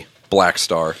Bowie, Black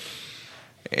Star.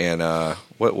 And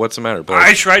what's the matter, Blake?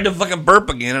 I tried to fucking burp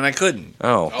again and I couldn't.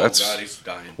 That's he's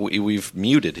dying. we've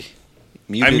muted.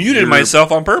 I muted your-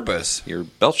 myself on purpose. Your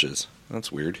belches. That's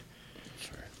weird.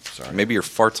 Sorry. Maybe your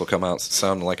farts will come out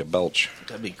sounding like a belch.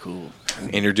 That'd be cool.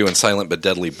 And you're doing silent but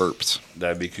deadly burps.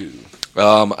 That'd be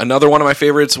cool. Another one of my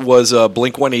favorites was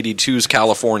Blink-182's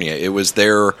California. It was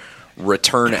their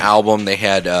return album. They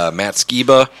had Matt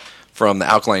Skiba from the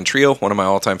Alkaline Trio, one of my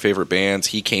all-time favorite bands.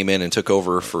 He came in and took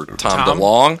over for Tom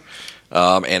DeLonge.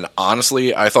 And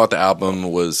honestly, I thought the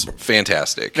album was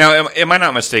fantastic. Now, am I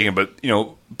not mistaken? But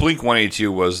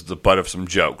Blink-182 was the butt of some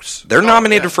jokes. They're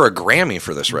nominated for a Grammy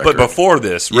for this record. But before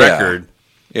this Yeah. record,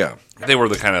 yeah. they were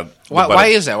the kind of Why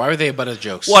is that? Why were they a butt of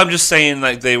jokes? Well, I'm just saying,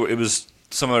 like it was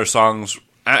some of their songs.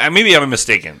 Maybe I'm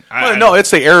mistaken. No,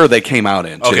 it's the era they came out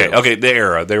in. Too. Okay, the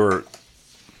era they were.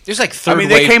 There's like third I mean,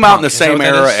 they wave came out in punk. the Is that same what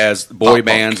that era is? as boy Pop punk.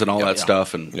 bands and all Yep. that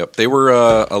stuff. And Yep. They were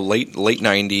a late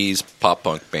 90s pop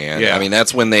punk band. Yeah. I mean,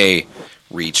 that's when they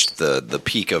reached the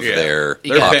peak of their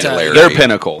You got, popularity. their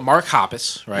pinnacle. Mark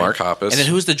Hoppus, right? Mark Hoppus. And then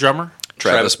who's the drummer?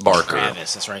 Travis Barker.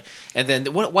 Travis, that's right. And then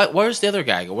where's the other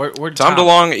guy? Where Tom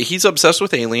DeLonge, he's obsessed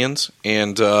with aliens,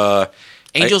 and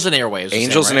Angels and Airwaves.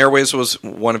 Angels and Airwaves was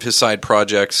one of his side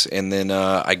projects, and then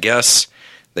I guess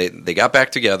they got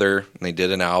back together and they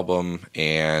did an album,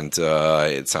 and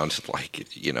it sounded like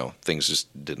things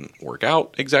just didn't work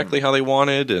out exactly how they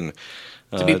wanted, and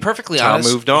To be perfectly Tom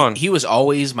honest, moved on. He was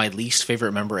always my least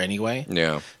favorite member anyway.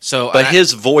 Yeah. So, But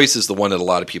his voice is the one that a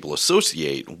lot of people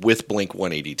associate with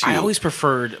Blink-182. I always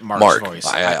preferred Mark's Mark, voice.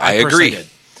 I personally agree. did.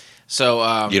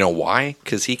 So, You know why?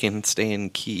 Because he can stay in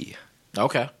key.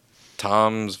 okay.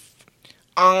 Tom's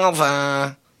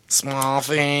over. Small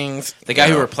things. The guy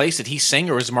Yeah. who replaced it, he sang,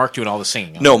 or was Mark doing all the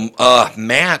singing? No,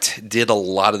 Matt did a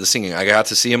lot of the singing. I got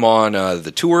to see him on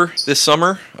the tour this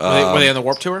summer. Were they on the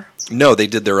Warped Tour? No, they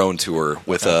did their own tour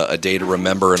with A Day to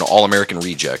Remember and All American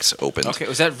Rejects opened. Okay,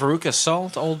 was that Veruca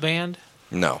Salt, old band?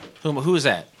 No. Who is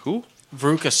that? Who?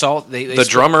 Veruca Salt. They The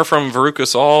drummer from Veruca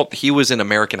Salt, he was in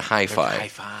American Hi-Fi.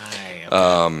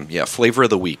 Hi-Fi. Yeah, Flavor of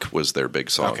the Week was their big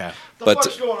song. Okay.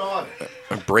 What's going on?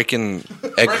 Breaking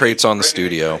egg crates on the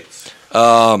studio.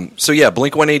 So yeah,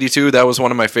 Blink-182, that was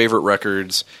one of my favorite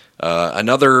records.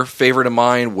 Another favorite of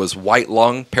mine was White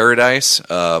Lung Paradise,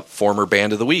 former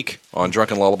Band of the Week on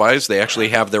Drunken Lullabies. They actually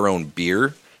have their own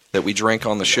beer that we drank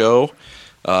on the show.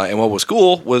 And what was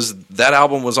cool was that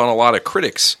album was on a lot of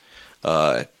critics'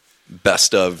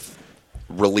 best of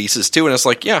releases too. And it's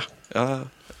like, yeah,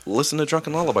 listen to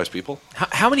Drunken Lullabies, people.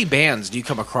 How many bands do you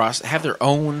come across that have their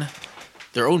own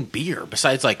beer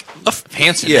besides like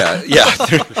Hanson? Yeah.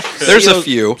 There's a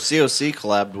few. COC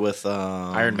collabed with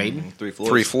Iron Maiden? Three Floyds.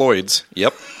 Three Floyds.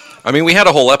 Yep. I mean, we had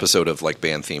a whole episode of like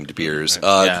band themed beers.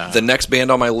 Yeah. The next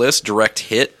band on my list, Direct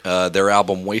Hit, their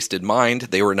album Wasted Mind.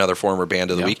 They were another former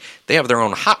Band of the Week. They have their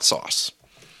own hot sauce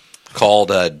called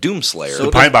Doomslayer.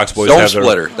 The Pine Box Boys Dome have their,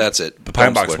 Splitter. That's it. The Pine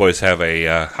Dome Box Splitter. Boys have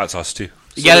a hot sauce too.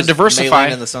 You got to does diversify.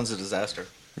 Maylene and the Sons of Disaster.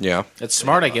 Yeah, That's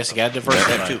smart, I guess. You got to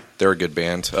diversify too. they're a good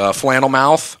band. Flannel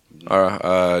Mouth.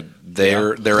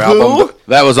 Their album.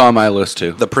 That was on my list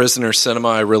too. The Prisoner Cinema,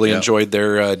 I really enjoyed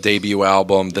their debut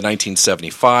album. The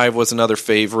 1975 was another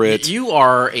favorite. You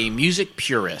are a music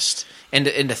purist, and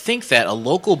to think that a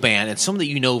local band and someone that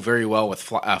you know very well with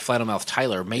Flannelmouth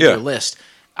Tyler made your list,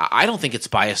 I don't think it's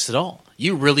biased at all.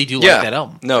 You really do like that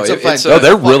album. No, It's a fun- it's Oh,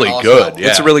 they're Fun really awesome good. album. Yeah.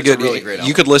 it's a really good. really great You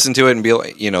album. could listen to it and be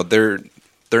like,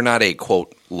 they're not a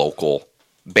quote local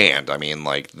band. I mean,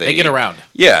 like They get around.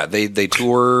 Yeah, they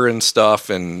tour and stuff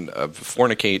and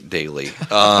fornicate daily.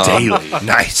 Daily,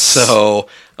 nice. So,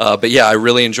 but yeah, I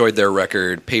really enjoyed their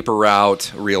record. Paper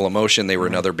Route, Real Emotion. They were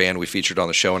another band we featured on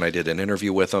the show, and I did an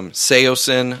interview with them.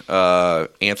 Seosin,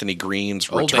 Anthony Green's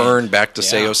Old return band. back to Yeah.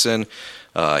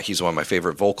 Seosin. He's one of my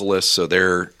favorite vocalists, so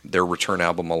their return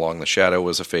album, Along the Shadow,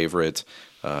 was a favorite.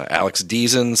 Alex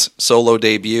Deason's solo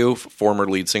debut, former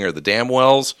lead singer of the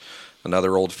Damnwells,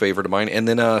 another old favorite of mine. And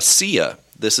then Sia,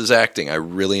 This Is Acting. I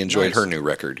really enjoyed her new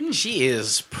record. She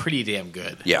is pretty damn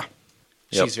good. Yeah.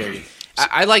 Yep. She's very.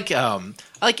 I like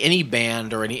any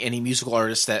band or any musical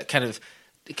artist that kind of,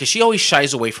 because she always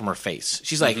shies away from her face.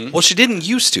 She's like, Well, she didn't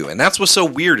used to, and that's what's so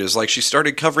weird is like she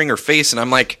started covering her face, and I'm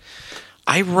like,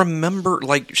 I remember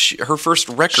like her first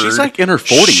record. She's like in her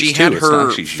 40s She too. had It's her not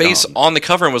like she's face young. on the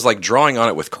cover and was like drawing on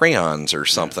it with crayons or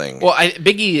something. well,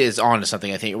 Biggie is on to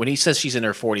something. I think when he says she's in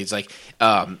her 40s, like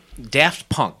Daft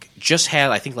Punk just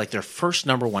had, I think, like their first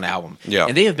 #1 album. Yeah.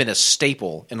 And they have been a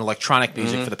staple in electronic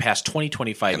music for the past 20,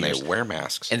 25 and years. they wear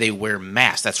masks. And they wear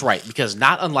masks. That's right, because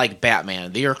not unlike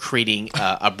Batman, they are creating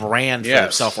a brand for Yes.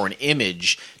 themselves or an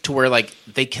image to where like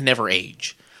they can never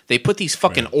age. They put these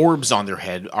fucking orbs on their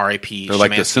head. R.I.P. They're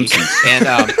like the Szymanski. Simpsons.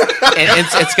 and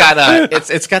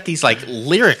it's got these like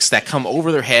lyrics that come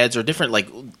over their heads or different like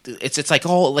it's like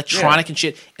all electronic and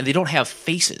shit, and they don't have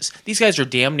faces. These guys are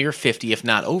damn near 50, if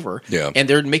not over. Yeah. And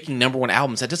they're making #1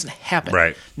 albums. That doesn't happen.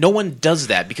 Right. No one does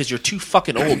that because you're too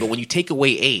fucking old. But when you take away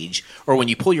age, or when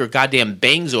you pull your goddamn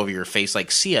bangs over your face like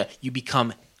Sia, you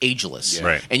become ageless,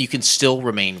 Right. and you can still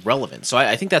remain relevant. So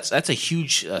I think that's a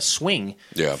huge swing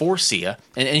for Sia,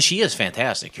 and she is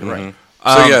fantastic. You're right.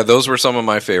 So yeah, those were some of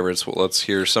my favorites. Well, let's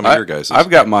hear some of your guys'. I've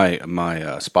got my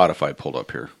Spotify pulled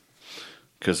up here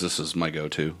because this is my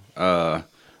go-to. I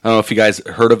don't know if you guys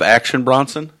heard of Action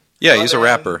Bronson. Yeah, he's a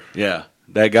rapper. Yeah,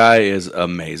 that guy is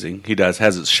amazing. He has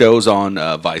his shows on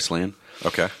Viceland.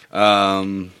 Okay.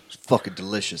 Fucking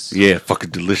delicious. Yeah,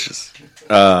 fucking delicious.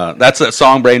 That's that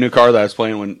song "Brand New Car" that I was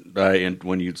playing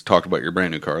when you talked about your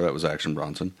brand new car. That was Action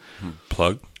Bronson.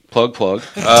 Plug. Plug.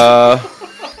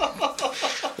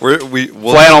 We'll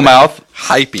Flannel Mouth.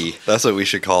 Hypey. That's what we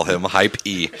should call him. Hype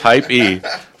E. Hype E.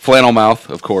 Flannel Mouth,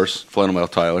 of course. Flannel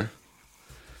Mouth Tyler.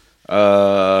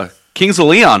 Kings of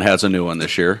Leon has a new one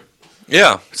this year.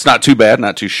 Yeah. It's not too bad,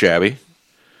 not too shabby.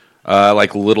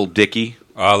 Like Little Dicky.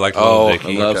 I like Little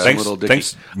Dicky. I love some Thanks, Little Dicky.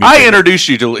 thanks. I introduced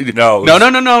you to No,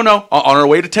 no. On our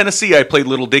way to Tennessee, I played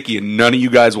Little Dicky, and none of you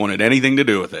guys wanted anything to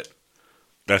do with it.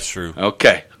 That's true.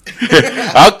 Okay,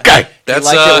 okay. That's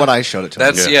I liked it when I showed it to him.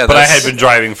 That's yeah. But I that's- had been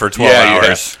driving for 12 Yeah, you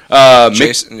hours.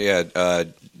 Jason. Yeah.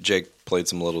 Jake played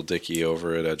some Little Dicky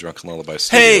over at Drunken Lullaby Hey,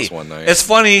 Studios one night. it's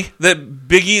funny that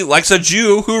Biggie likes a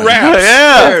Jew who raps.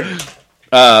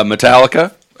 Yeah.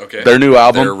 Metallica. Okay. Their new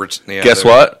album. Guess Guess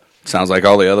what? Sounds like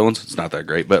all the other ones. It's not that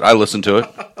great, but I listened to it.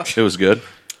 It was good.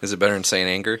 Is it better than Saint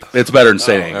Anger? It's better than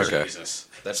Saint Anger. Okay. That's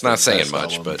It's not the saying best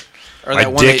much, album. but Or My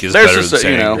that one dick they, is There's better just than a-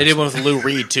 saying. you know, they did one with Lou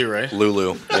Reed too, right?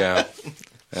 Lulu. Yeah.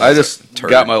 I just turd.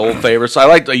 got my old favorites. I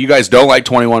like. You guys don't like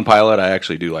 21 Pilot. I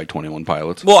actually do like 21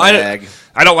 Pilots. Well, Bag.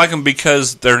 I don't like them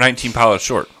because they're 19 pilots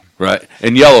short. Right.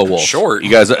 And Yellow Wolf. Short. You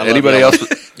guys, anybody Yellow.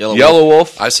 else? Yellow Yellow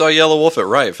Wolf. I saw Yellow Wolf at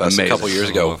Riot Fest Amazing. a couple years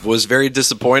ago. Wolf. Was very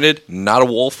disappointed. Not a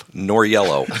wolf nor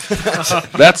yellow.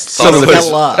 That's some of the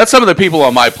Stella. that's some of the people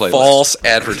on my playlist. False False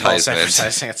advertisement.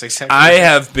 advertising, that's exactly I right.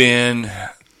 have been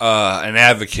an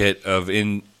advocate of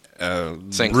St.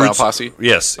 Cloud Posse?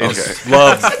 Yes, and Okay.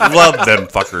 love them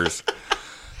fuckers.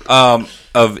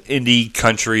 Of indie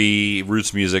country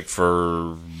roots music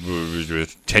for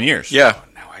 10 years. Yeah.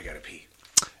 Now I gotta pee.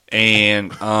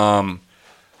 And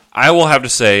I will have to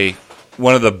say,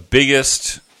 one of the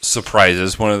biggest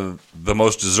surprises, one of the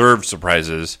most deserved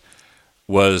surprises,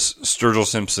 was Sturgill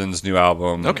Simpson's new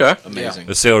album. Okay. Amazing.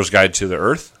 The Sailor's Guide to the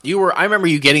Earth. I remember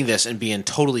you getting this and being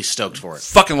totally stoked for it.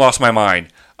 Fucking lost my mind.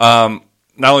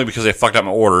 Not only because they fucked up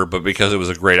my order, but because it was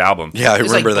a great album. Yeah, I It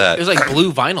was remember like, that. It was like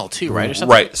blue vinyl too, right? Or something?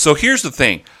 Right. So here's the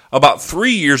thing. About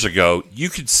 3 years ago, you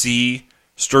could see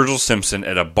Sturgill Simpson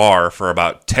at a bar for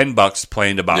about $10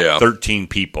 playing to about Yeah. 13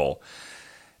 people.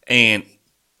 And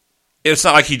it's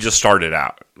not like he just started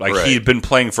out. Like Right. he had been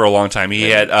playing for a long time. He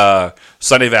had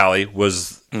Sunday Valley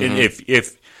was and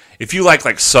if you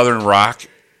like Southern rock,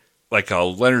 like a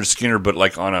Leonard Skinner, but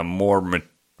like on a more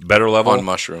better level. On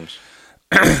mushrooms.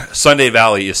 Sunday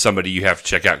Valley is somebody you have to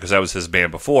check out because that was his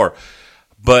band before.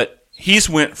 But he's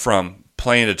went from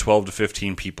playing to 12 to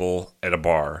 15 people at a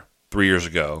bar 3 years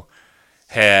ago.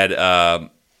 Had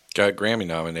Got Grammy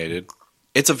nominated.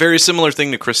 It's a very similar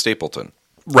thing to Chris Stapleton.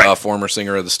 Right. Former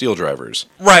singer of the Steel Drivers.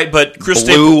 right, but Chris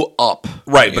Blew up.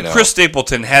 right, you but know. Chris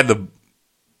Stapleton had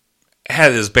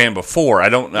his band before. I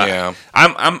don't know. Yeah.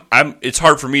 I'm. It's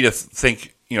hard for me to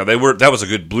think. That was a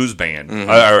good blues band, Mm-hmm.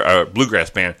 or bluegrass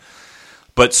band.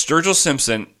 But Sturgill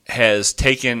Simpson has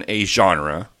taken a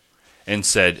genre and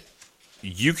said,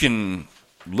 you can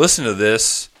listen to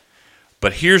this,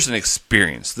 but here's an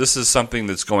experience. This is something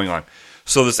that's going on.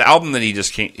 So this album that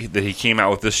he came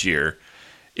out with this year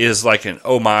is like an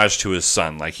homage to his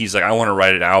son. Like he's like, I want to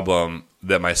write an album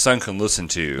that my son can listen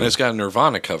to. And it's got a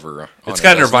Nirvana cover. It's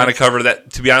got a Nirvana cover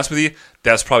that, to be honest with you,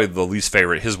 that's probably the least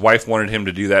favorite. His wife wanted him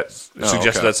to do that,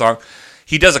 suggested okay. that song.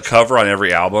 He does a cover on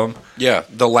every album. Yeah,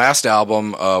 the last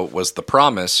album was The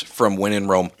Promise from When in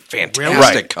Rome. Fantastic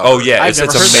Right. cover. Oh, yeah. I've It's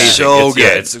never heard that. amazing. So It's, yeah,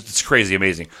 good. it's crazy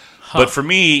amazing. But for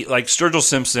me, like, Sturgill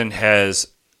Simpson has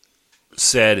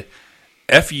said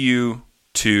F you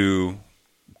to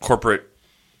corporate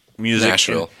music.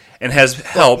 Nashville. And has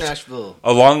helped, Nashville.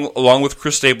 along with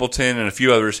Chris Stapleton and a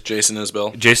few others, Jason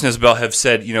Isbell. Jason Isbell have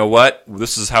said, you know what,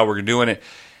 this is how we're doing it.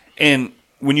 And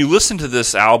when you listen to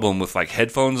this album with like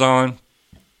headphones on,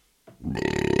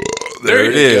 there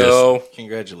it you is. go.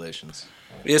 Congratulations.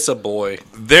 It's a boy.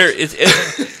 There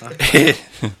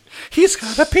he's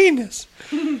got a penis.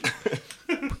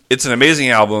 It's an amazing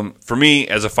album. For me,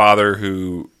 as a father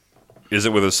who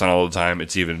isn't with his son all the time,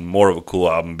 it's even more of a cool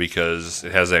album because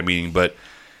it has that meaning. But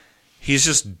he's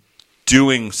just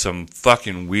doing some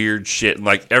fucking weird shit.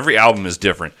 Like, every album is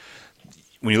different.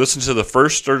 When you listen to the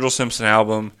first Sturgill Simpson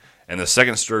album and the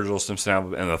second Sturgill Simpson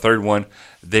album and the third one,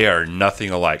 they are nothing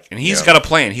alike. And he's got a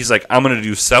plan. He's like, I'm going to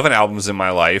do 7 albums in my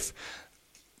life.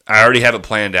 I already have it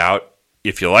planned out.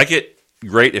 If you like it,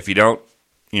 great. If you don't,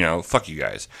 fuck you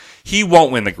guys. He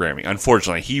won't win the Grammy.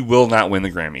 Unfortunately, he will not win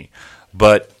the Grammy.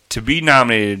 But to be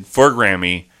nominated for a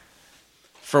Grammy,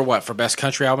 For what? For best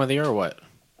country album of the year or what?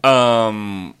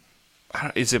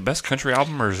 is it best country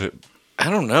album or is it? I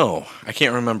don't know. I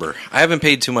can't remember. I haven't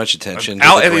paid too much attention. To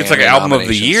I the think it's like Grammy an album of the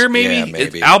nominations. year, maybe. Yeah,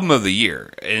 maybe. It's album of the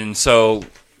year, and so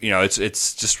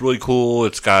it's just really cool.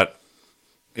 It's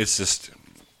just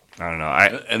I don't know.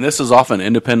 And this is off an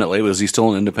independent label. Is he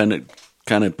still an independent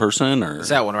kind of person, or Is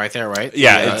that one right there, right?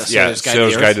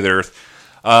 Sailor's Guide to the Earth.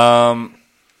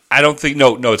 I don't think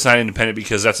no, it's not independent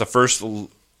because that's the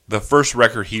first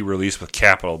record he released with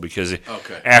Capitol because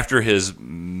after his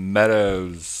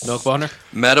Milk Boner?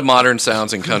 Meta Modern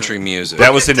Sounds in Country Music.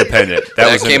 that was independent.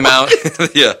 That came out.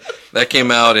 Yeah, that came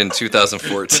out in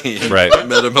 2014. Right.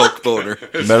 Meta Milk Boner.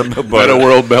 Meta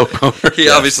World Milk Boner? He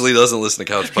obviously doesn't listen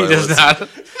to Couch He Pilots. does not.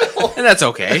 And that's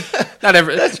okay. Not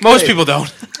every. Most people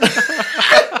don't.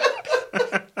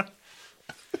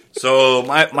 So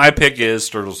my pick is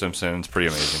Sturgill Simpson. It's pretty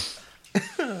amazing.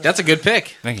 That's a good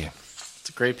pick. Thank you, It's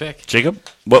a great pick. Jacob.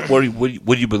 What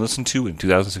have you been listening to in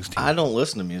 2016? I don't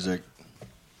listen to music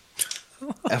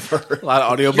ever. A lot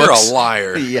of audiobooks. You're a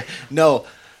liar. Yeah, no.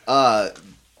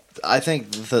 I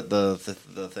think the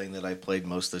thing that I played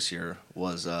most this year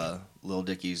was Lil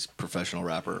Dicky's Professional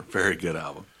Rapper. Very good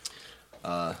album.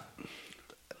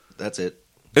 That's it.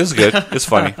 It's good. It's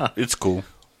funny. It's cool.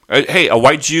 Hey, a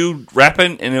white Jew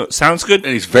rapping and it sounds good.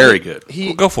 And he's very good.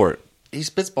 Well, go for it. He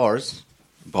spits bars.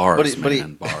 Bars, But he-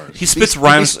 man, bars. He spits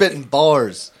rhymes. He's spitting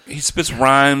bars. He spits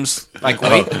rhymes. Like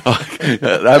wait,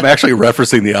 I'm actually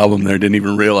referencing the album there. Didn't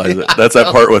even realize it. That's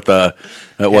that part with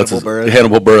Buress.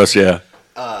 Hannibal Buress. Yeah.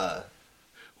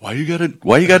 Why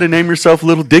you gotta name yourself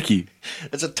Little Dicky?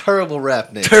 It's a terrible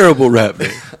rap name. Terrible rap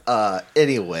name.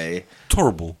 Anyway,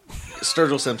 Terrible.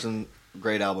 Sturgill Simpson,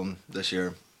 great album this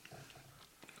year.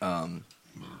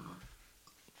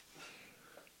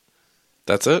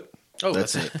 That's it? oh,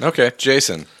 That's that's it. Okay,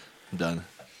 Jason. I'm done.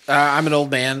 I'm an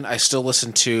old man. I still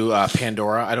listen to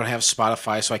Pandora. I don't have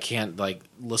Spotify, so I can't like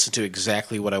listen to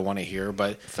exactly what I want to hear.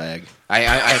 But Fag.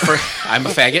 I'm a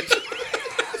faggot.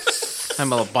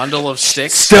 I'm a bundle of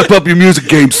sticks. Step up your music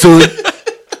game, son. This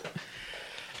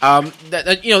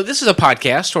is a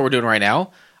podcast. What we're doing right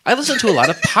now. I listen to a lot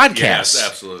of podcasts.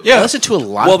 absolutely. I listen to a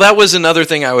lot. Well, that was another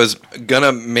thing I was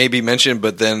gonna maybe mention,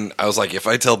 but then I was like, if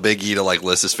I tell Big E to like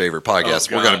list his favorite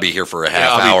podcast, we're gonna be here for a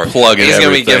half I'll hour. be plugging He's gonna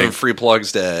be everything. giving free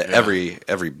plugs to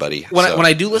everybody. When so.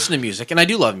 I do listen to music, and I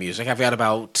do love music, I've got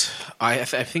about I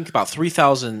think about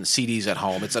 3,000 CDs at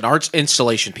home. It's an art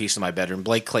installation piece in my bedroom.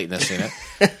 Blake Clayton has seen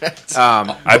it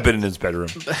I've been in his bedroom.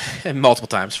 multiple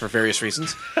times for various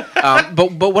reasons.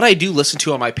 But what I do listen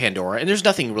to on my Pandora, and there's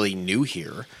nothing really new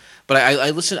here. But I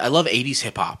listen. I love '80s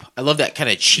hip hop. I love that kind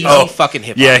of cheesy fucking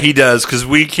hip hop. Yeah, he does. Because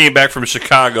we came back from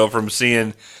Chicago from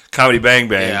seeing Comedy Bang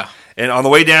Bang. Yeah. And on the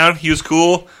way down, he was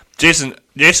cool. Jason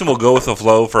will go with the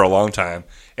flow for a long time.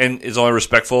 And is only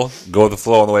respectful, go with the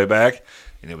flow on the way back.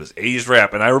 And it was 80s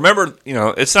rap. And I remember,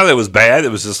 it's not that it was bad. It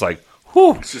was just like,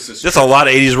 whew. That's a lot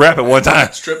of 80s rap at one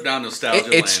time. Strip down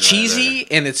nostalgia. It's cheesy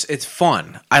and it's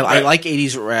fun. I like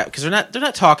 '80s rap because they're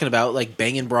not talking about like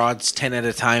banging broads 10 at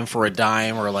a time for a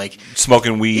dime or like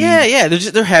Smoking weed. yeah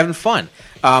they're having fun.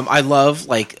 I love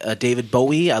like David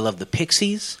Bowie. I love the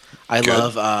Pixies. I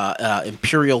love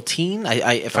Imperial Teen.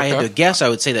 If I had to guess, I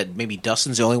would say that maybe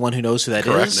Dustin's the only one who knows who that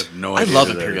Correct. is. I have no I idea love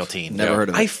who that Imperial is. Teen. Never heard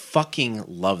of it. I fucking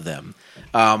love them.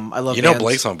 I love You know bands-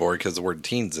 Blake's on board because the word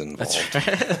teens involved.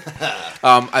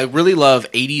 I really love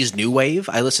 '80s new wave.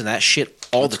 I listen to that shit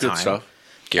all the Good time. stuff.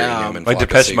 Gary Newman, like Flock of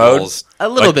Depeche Mode? Seagulls. A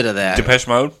little Like bit of that. Depeche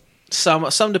Mode. Some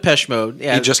Depeche Mode.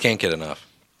 Yeah, You just can't get enough.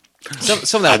 some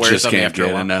of that wears Just on me can't after a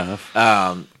get while. enough.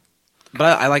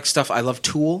 But I like stuff. I love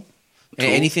Tool.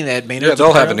 Anything that Maynard's Yeah, they'll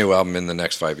a part have a of. new album in the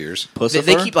next 5 years.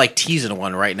 They keep like teasing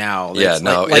one right now. Yeah, It's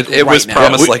no, like it right was now.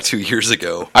 promised like 2 years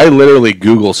ago. I literally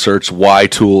Google search why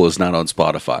Tool is not on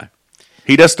Spotify.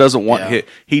 He just doesn't want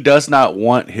he does not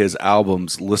want his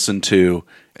albums listened to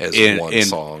As one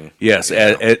song. Yes,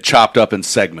 chopped up in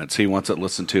segments. He wants it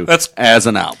listened to That's- as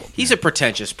an album. He's a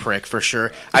pretentious prick for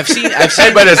sure. I've seen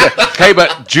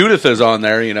But Judith is on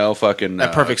there. Fucking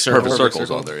Perfect Circle. Perfect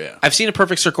Circle's on there. Yeah. I've seen a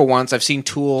Perfect Circle once. I've seen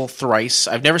Tool thrice.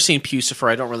 I've never seen Pucifer.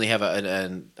 I don't really have I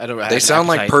don't. Have They an sound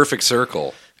like appetite. Perfect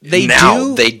Circle. They now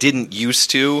do? they didn't used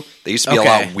to. They used to be a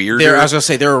Okay. lot weirder. I was gonna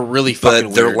say they're really fucking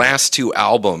but their weird. last 2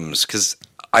 albums, because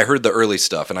I heard the early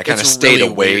stuff and I kind of It's stayed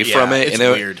really away weird. from Yeah, it. it's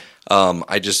and weird.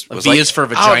 I just was V like, is for I'll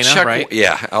vagina, check, right?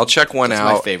 Yeah, I'll check one That's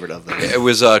out. my favorite of them. It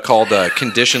was called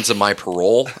 "Conditions of My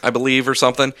Parole," I believe, or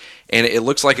something. And it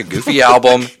looks like a goofy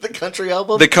album. The country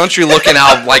album? The country looking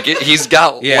album, like he's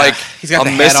got Yeah, like he's got a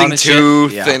the hat on missing and shit.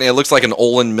 tooth, Yeah. and it looks like an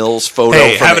Olin Mills photo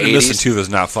Hey, from having the a missing 80s. tooth is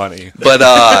not funny. But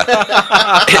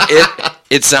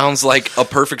it sounds like a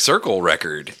Perfect Circle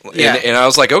record. Yeah. And I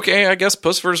was like, okay, I guess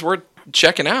Pucifer's worth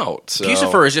checking out. So.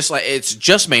 Pucifer is just like it's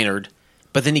just Maynard,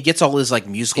 but then he gets all his like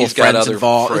musical He's got friends other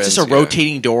involved. It's just a friends, yeah.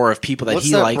 rotating door of people that What's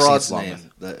he that likes. broad's He's along name?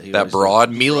 with. He that always-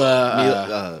 broad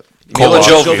Mila Mila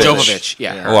Jovovich. Jovovich.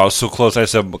 Yeah. Oh, I was so close. I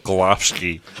said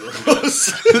Golovsky.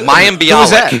 Mayan Who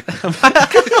was Bialik.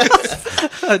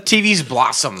 that? TV's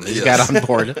Blossom. He's got on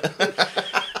board.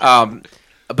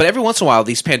 But every once in a while,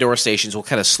 these Pandora stations will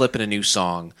kind of slip in a new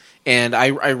song, and I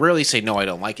rarely say no, I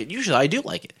don't like it. Usually, I do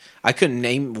like it. I couldn't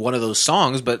name one of those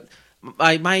songs, but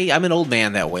I'm an old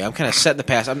man that way. I'm kind of set in the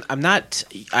past.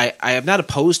 I am not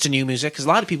opposed to new music because a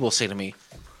lot of people say to me,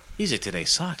 "Music today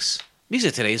sucks.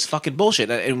 Music today is fucking bullshit."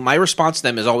 And my response to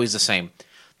them is always the same.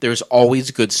 There's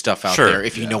always good stuff out Sure. there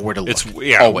if you know where to look. It's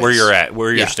Always. where you're at, where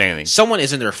you're Yeah. standing. Someone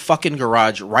is in their fucking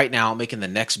garage right now making the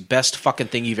next best fucking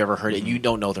thing you've ever heard, and you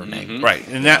don't know their name. Right,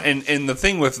 and that and the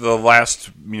thing with the last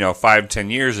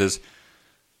 5-10 years is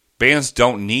bands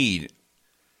don't need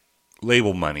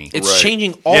label money. It's Right.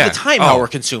 changing all Yeah. the time how Oh. we're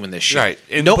consuming this shit. Right.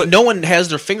 And- No, but- no one has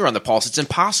their finger on the pulse. It's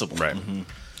impossible. Right.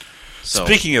 So,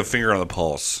 Speaking of finger on the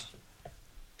pulse,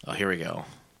 oh, here we go.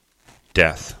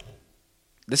 death.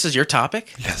 This is your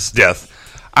topic? Yes, death.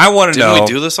 I want to Didn't know. we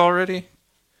do this already?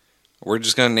 We're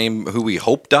just going to name who we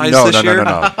hope dies no, this no, year?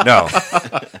 no.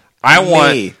 I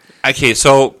want. Me. Okay,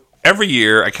 so every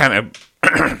year I kind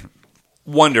of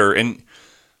wonder, and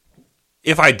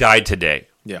if I died today,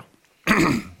 Yeah.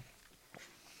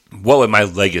 what would my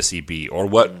legacy be, or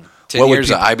what? 10 what would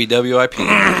years of IBWIP.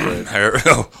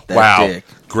 wow, dick.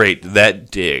 great,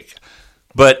 that dick.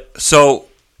 But so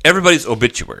everybody's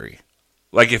obituary.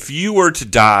 Like if you were to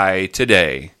die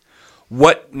today,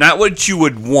 not what you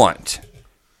would want.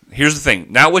 Here's the thing,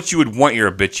 not what you would want your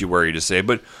obituary to say,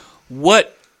 but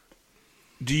what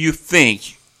do you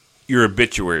think your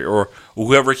obituary or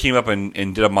whoever came up and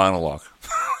did a monologue?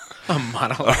 A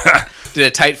monologue. Did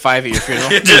a tight 5 at your funeral?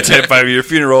 Did a 10-5-year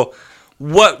funeral.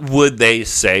 What would they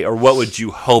say, or what would you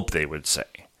hope they would say?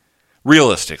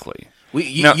 Realistically.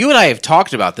 You Now- and I have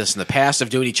talked about this in the past of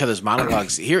doing each other's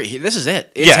monologues. Here, this is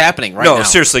it. It's happening right now. No,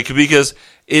 seriously, because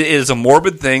it is a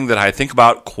morbid thing that I think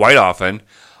about quite often.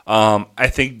 I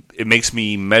think it makes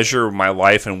me measure my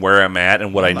life and where I'm at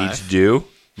and what I need to do.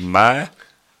 My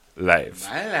life.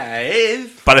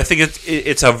 But I think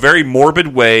it's a very morbid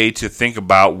way to think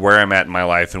about where I'm at in my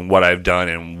life and what I've done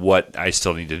and what I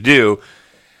still need to do.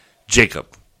 Jacob,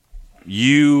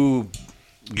 you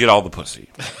get all the pussy.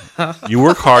 You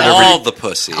work hard All the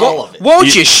pussy. All of it.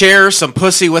 Won't you share some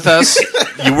pussy with us?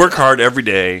 You work hard every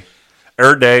day,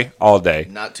 all day.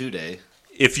 Not today.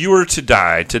 If you were to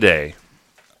die today,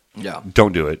 Yeah.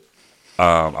 don't do it.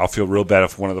 I'll feel real bad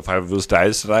if one of the 5 of us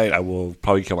dies tonight. I will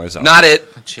probably kill myself. Not it.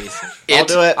 I'll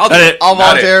do it. I'll do it. I'll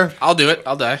volunteer. I'll do it.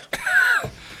 I'll die.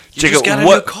 Jacob, just got a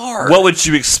what, new car. what would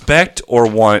you expect or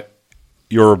want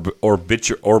your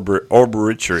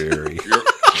obituary?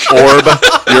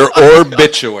 Your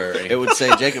obituary. It would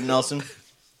say Jacob Nelson,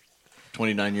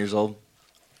 29 years old,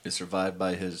 is survived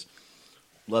by his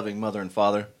loving mother and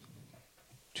father,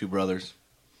 2 brothers.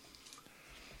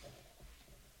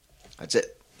 That's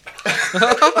it.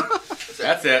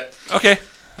 That's it. Okay.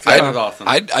 That was awesome.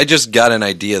 I just got an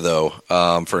idea though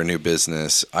for a new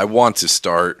business. I want to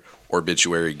start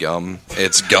Obituary Gum.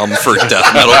 It's gum for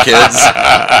death metal kids.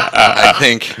 I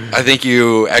think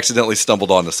you accidentally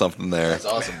stumbled onto something there. That's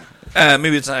awesome.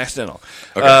 Maybe it's not accidental.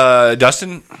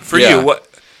 Dustin, for Yeah. you, what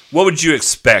would you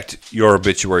expect your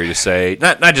obituary to say?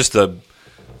 Not just the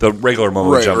regular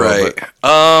Momo Right, Jumbo, right.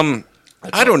 but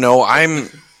I don't know.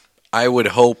 I would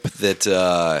hope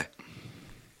that.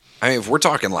 If we're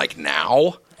talking like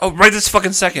now, right this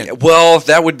fucking second. well,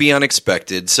 that would be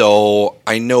unexpected. So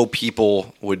I know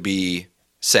people would be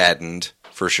saddened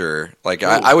for sure. Like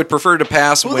I would prefer to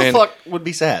pass Who when the fuck would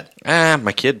be sad?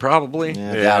 my kid probably.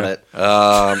 Doubt it.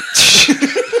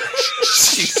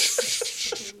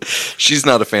 She's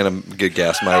not a fan of good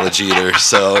gas mileage either,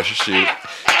 so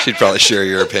she'd probably share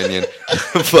your opinion.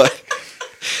 But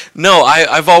no,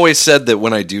 I've always said that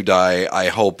when I do die, I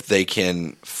hope they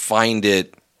can find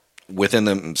it within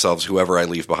themselves, whoever I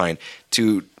leave behind,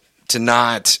 to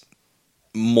not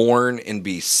mourn and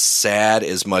be sad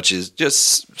as much as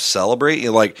just celebrate. You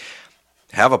know, like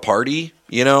have a party,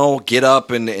 get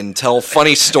up and tell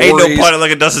funny stories. Ain't no party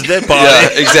like a Dustin's dead body. Yeah,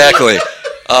 exactly.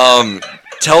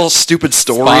 Tell stupid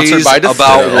stories Sponsored by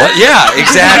about Distill. what? Yeah,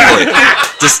 exactly.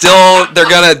 Distill.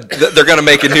 They're gonna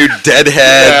make a new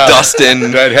Deadhead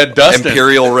Dustin Deadhead Dustin.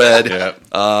 Imperial Red. Yeah.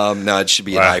 No, it should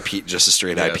be an Wow. IP, just a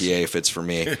straight Yes. IPA if it's for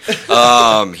me.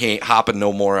 He ain't hopping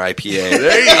no more IPA.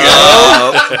 There you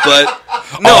go. But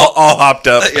all hopped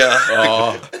up.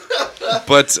 yeah.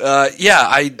 But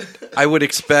I would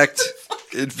expect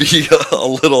it'd be a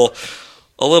little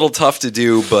tough to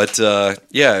do, but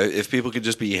if people could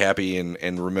just be happy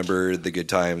and remember the good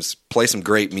times, play some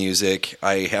great music.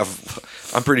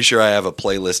 I'm pretty sure I have a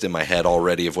playlist in my head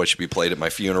already of what should be played at my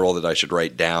funeral that I should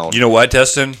write down. You know what,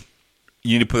 Dustin?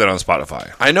 You need to put that on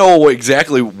Spotify. I know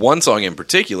exactly one song in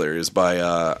particular is by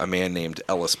a man named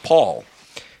Ellis Paul.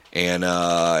 And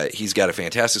he's got a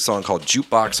fantastic song called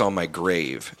Jukebox on My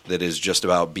Grave that is just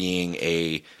about being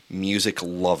a music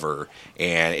lover.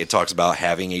 And it talks about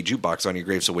having a jukebox on your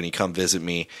grave. So when you come visit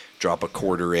me, drop a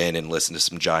quarter in and listen to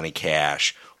some Johnny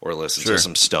Cash or listen to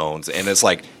some Stones. And it's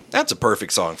like, that's a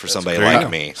perfect song for somebody like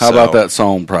me. How So- about that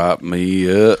song, Prop Me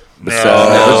Up?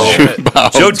 No. Joe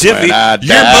Joe Diffie,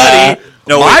 your buddy.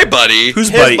 No, My wait. buddy. Whose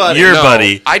His buddy? buddy. Your No,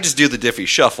 buddy. I just do the Diffie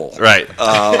Shuffle. Right.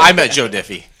 I met Joe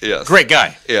Diffie. Yes. Great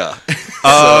guy. Yeah.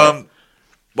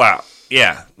 Wow.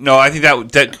 Yeah. No, I think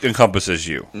that encompasses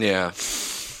you. Yeah.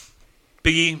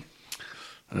 Biggie.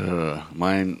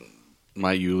 Mine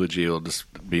My eulogy will just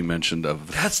be mentioned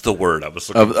of That's the word I was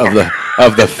looking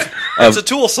It's a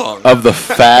Tool song. of the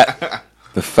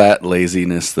fat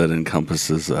laziness that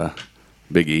encompasses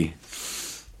Big E.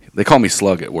 They call me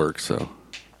Slug at work, so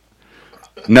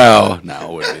no, it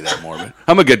wouldn't be that morbid.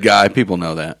 I'm a good guy. People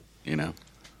know that.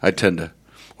 I tend to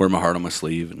wear my heart on my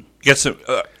sleeve, and Get some,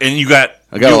 and you got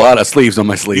I got a lot of sleeves on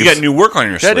my sleeves. you got new work on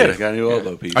your Yeah, I sleeve. did. I got a new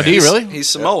elbow piece. Oh, do you really? He's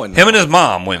Samoan. Him and his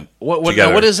mom went What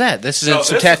together. is that? This is No,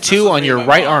 some this tattoo is on me your and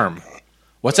my right mom. arm.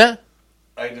 What's that?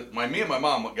 Me and my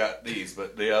mom got these,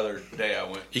 but the other day I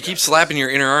went. You keep slapping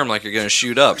your inner arm like you're going to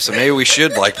shoot up. So maybe we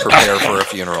should prepare for a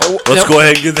funeral. Let's go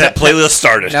ahead and get that playlist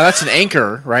started. Now that's an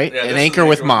anchor, right? Yeah, an this anchor is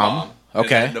with mom. And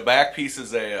Okay. then the back piece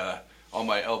is on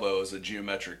my elbow is a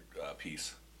geometric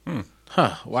piece.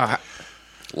 Huh. Wow.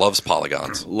 Loves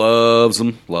polygons. Loves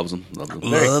them.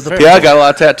 Very Yeah, I got a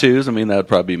lot of tattoos. I mean, that would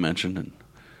probably be mentioned. And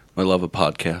my love of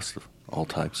podcasts of all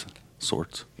types and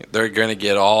sorts. They're going to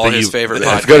get all But his you- favorite It's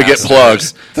podcasts. going to get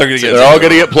plugged. They're gonna get. They're all going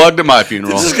to get plugged at my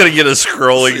funeral. This is gonna get us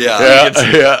scrolling. Yeah.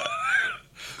 Yeah.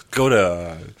 Go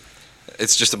to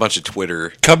It's just a bunch of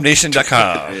Twitter.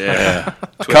 cubnation.com. Yeah.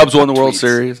 Cubs won the World tweets.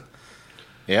 Series.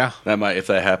 Yeah. That might, if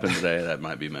that happened today, that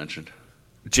might be mentioned.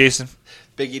 Jason,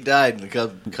 Biggie died, and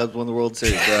the Cubs won the World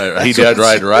Series. Right. He died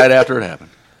right after it happened.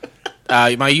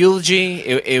 My eulogy,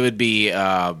 it would be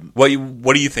what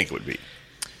do you think it would be?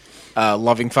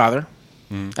 loving father.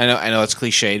 I know it's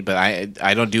cliched, but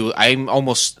I don't do.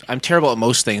 I'm terrible at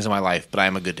most things in my life, but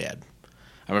I'm a good dad.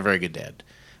 I'm a very good dad.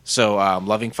 So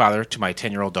loving father to my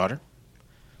 10-year-old daughter.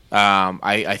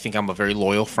 I think I'm a very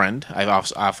loyal friend. I've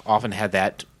often had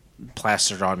that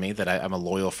plastered on me that I'm a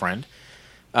loyal friend.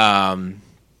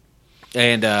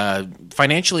 And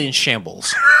financially in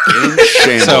shambles.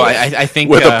 So I think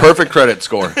with a perfect credit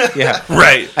score. yeah.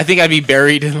 Right. I think I'd be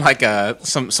buried in like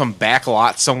some back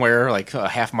lot somewhere, like a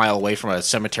half mile away from a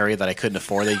cemetery that I couldn't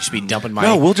afford. They'd just be dumping my.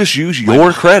 No, we'll just use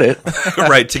your credit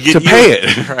Right. To get to you, pay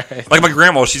it. Like my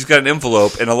grandma, she's got an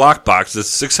envelope and a lockbox that's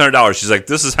 $600. She's like,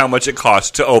 this is how much it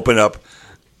costs to open up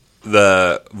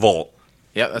the vault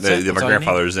Yeah, that's that it. my That's all you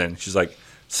grandfather's in. She's like,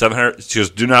 $700. She goes,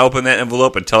 do not open that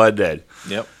envelope until I'm dead.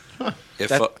 need. Yep. If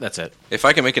That's it. if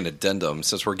I can make an addendum,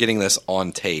 since we're getting this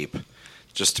on tape,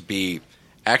 just to be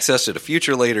accessed at a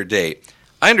future later date,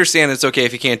 I understand it's okay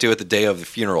if you can't do it the day of the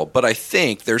funeral, but I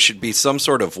think there should be some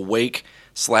sort of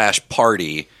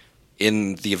wake/party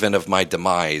in the event of my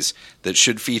demise that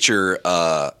should feature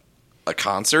a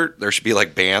concert. There should be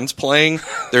like bands playing.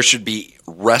 There should be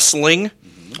wrestling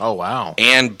Oh wow.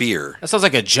 and beer. That sounds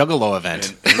like a Juggalo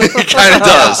event. It kind of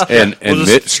does. And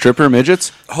stripper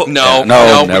midgets? No, No,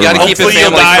 we never got to mind. keep it Hopefully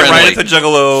you'll family die friendly. right at the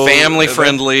Juggalo. Family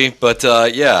friendly, but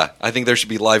yeah, I think there should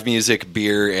be live music,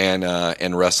 beer,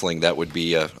 and wrestling. That would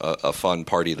be a fun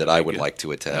party that I would like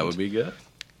to attend. That would be good.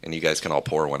 and you guys can all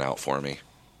pour one out for me.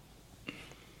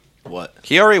 What?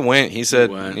 He already went. He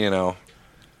said, went. you know,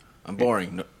 I'm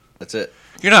boring. No, that's it.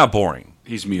 You're not boring.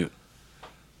 He's mute.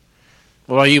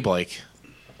 What about you, Blake?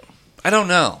 I don't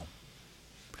know.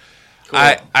 Cool.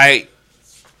 I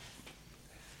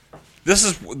this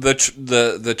is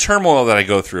the turmoil that I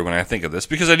go through when I think of this,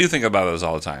 because I do think about this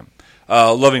all the time.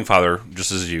 Loving father,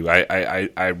 just as you,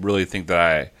 I really think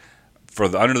that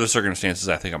under the circumstances,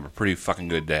 I think I'm a pretty fucking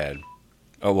good dad.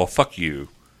 Oh well, fuck you,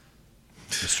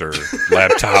 Mr.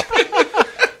 Laptop.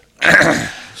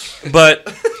 But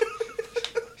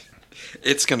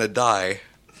it's gonna die.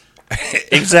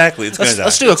 exactly, it's gonna die.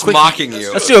 Let's do a quick Mocking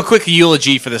you. Let's do a quick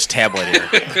eulogy for this tablet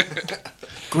here.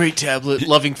 Great tablet,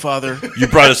 loving father. You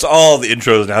brought us all the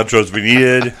intros and outros we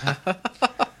needed.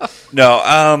 No,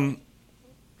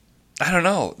 I don't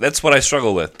know. That's what I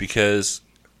struggle with, because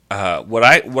what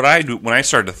I do when I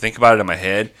start to think about it in my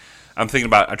head, I'm thinking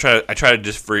about I try to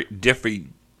differentiate.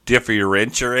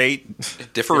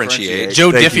 Differentiate.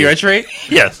 Joe Thank you. differentiate?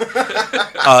 Yes,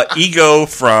 ego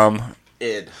from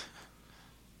Id.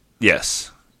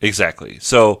 yes, exactly.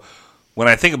 So when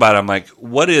I think about it, I'm like,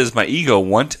 what does my ego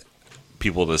want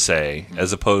people to say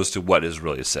as opposed to what is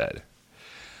really said?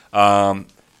 I've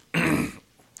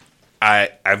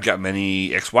got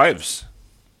many ex-wives,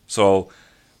 so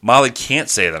Molly can't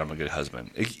say that I'm a good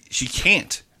husband. She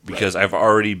can't, because I've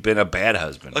already been a bad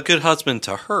husband. A good husband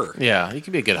to her. Yeah, you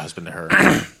can be a good husband to her.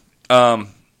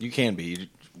 You can be. You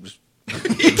just,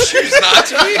 Choose not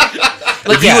to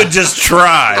be. If you would just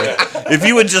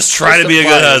try, to be a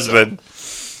good husband.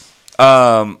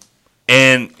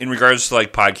 And in regards to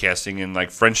like podcasting and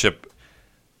like friendship,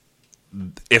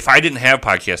 if I didn't have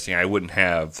podcasting, I wouldn't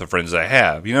have the friends that I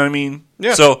have. You know what I mean?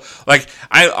 Yeah. So like,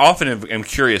 I often am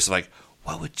curious, like,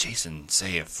 what would Jason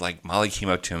say if like Molly came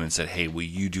up to him and said, "Hey, will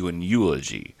you do a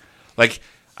eulogy?" Like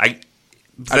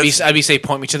I'd be say,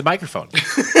 point me to the microphone.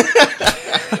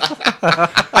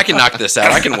 I can knock this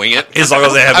out. I can wing it. As long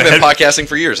as they have I've a been head- podcasting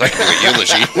for years. I can wing a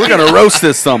eulogy. We're gonna roast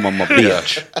this son of a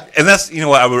bitch. And that's, you know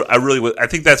what, I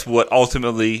think that's what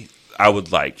ultimately I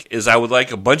would like, is I would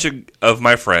like a bunch of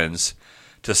my friends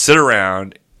to sit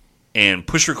around and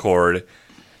push record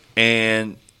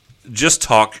and just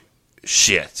talk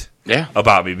shit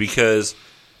about me, because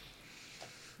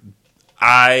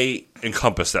I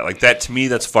encompass that. Like, that, to me,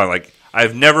 that's fun. Like,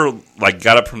 I've never, like,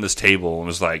 got up from this table and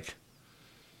was like,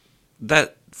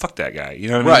 fuck that guy. You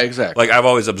know what I mean? Right, exactly. Like, I've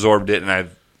always absorbed it and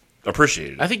I've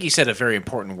appreciated it. I think you said a very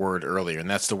important word earlier, and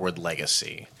that's the word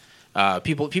legacy.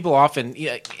 People often,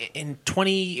 in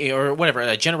 20 or whatever,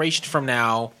 a generation from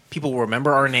now, people will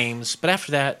remember our names, but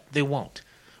after that, they won't.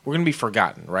 We're going to be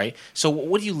forgotten, right? So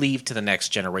what do you leave to the next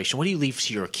generation? What do you leave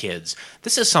to your kids?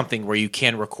 This is something where you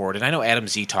can record, and I know Adam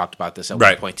Z talked about this at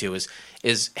one point too,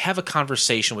 is have a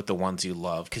conversation with the ones you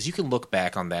love, because you can look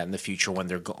back on that in the future when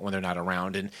they're not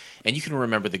around, and you can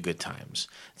remember the good times.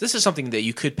 This is something that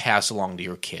you could pass along to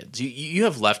your kids. You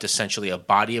have left essentially a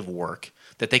body of work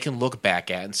that they can look back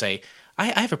at and say,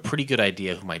 I have a pretty good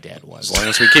idea who my dad was. As long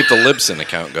as we keep the Libsyn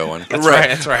account going. That's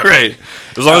right. Right.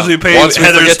 As long as we pay Once we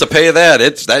Heather's, forget to pay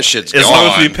that shit's gone. as long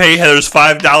as we pay Heather's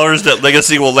 $5, that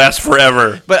legacy will last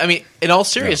forever. But I mean, in all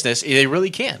seriousness, they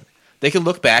really can. They can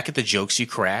look back at the jokes you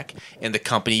crack and the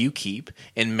company you keep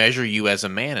and measure you as a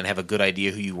man and have a good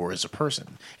idea who you were as a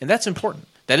person. And that's important.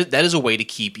 That is a way to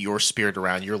keep your spirit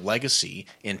around, your legacy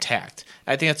intact.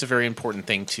 I think that's a very important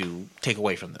thing to take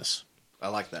away from this. I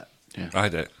like that. Yeah. I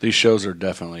did. These shows are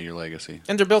definitely your legacy.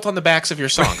 And they're built on the backs of your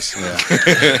songs.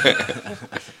 I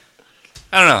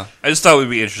don't know. I just thought it would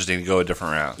be interesting to go a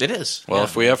different route. It is. Well, Yeah.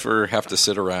 if we ever have to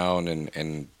sit around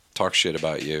and talk shit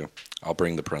about you, I'll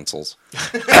bring the pretzels.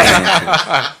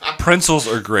 Pretzels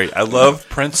are great. I love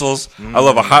pretzels. I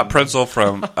love a hot pretzel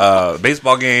from a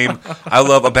baseball game. I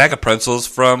love a bag of pretzels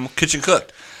from Kitchen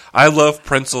Cooked. I love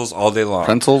pretzels all day long.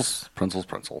 Pretzels.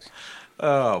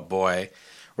 Oh, boy.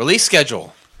 Release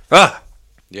schedule. Ah,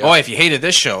 Yeah. Boy, if you hated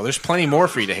this show, there's plenty more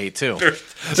for you to hate, too.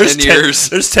 there's 10 years.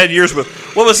 There's 10 years. But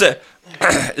what was it?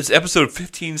 It's episode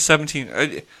 15, 17.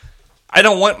 I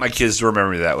don't want my kids to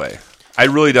remember me that way. I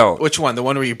really don't. Which one? The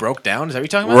one where you broke down? Is that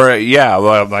what you're talking about? Where, yeah,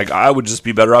 well, I'm like, I would just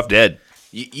be better off dead.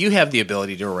 You have the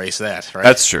ability to erase that, right?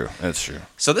 That's true.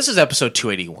 So this is episode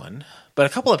 281, but a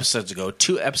couple episodes ago,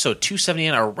 episode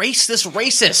 279, Erase This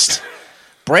Racist.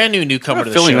 Brand new newcomer I to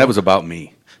have the a feeling show. that was about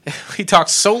me. He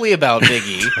talks solely about Big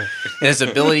E and his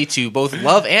ability to both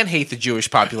love and hate the Jewish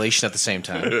population at the same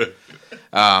time.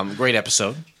 Great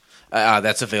episode.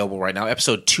 That's available right now.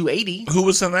 Episode 280. Who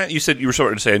was in that? You said you were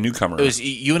starting to say a newcomer. It was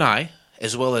you and I,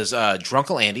 as well as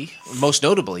Drunkle Andy, most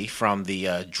notably from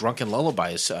the Drunken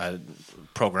Lullabies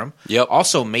program. Yep.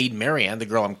 Also Maid Marianne, the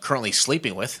girl I'm currently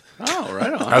sleeping with. Oh,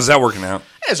 right on. How's that working out?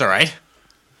 It's all right.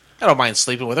 I don't mind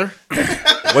sleeping with her.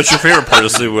 What's your favorite part of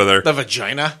sleeping with her? The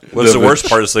vagina. What's the worst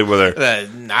part of sleeping with her?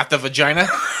 Not the vagina.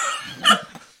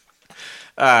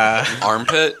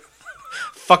 Armpit?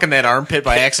 Fucking that armpit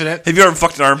by accident. Have you ever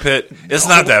fucked an armpit? It's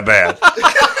not that bad.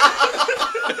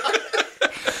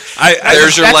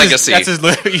 There's your legacy. That's his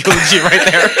eulogy right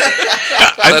there.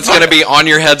 That's going to be on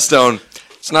your headstone.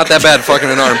 It's not that bad fucking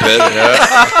an armpit.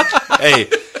 Hey,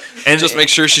 and Just make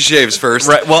sure she shaves first.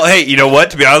 right. Well, hey, you know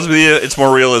what? To be honest with you, it's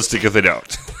more realistic if they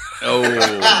don't.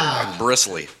 Oh,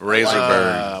 bristly. Razor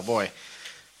burn. Boy.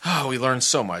 Oh, we learned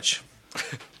so much.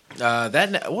 What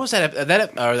was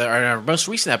that? Our most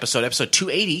recent episode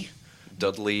 280.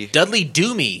 Dudley. Dudley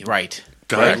Do Me Right.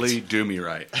 Dudley, do me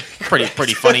right. Pretty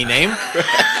funny name.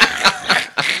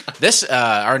 This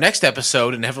our next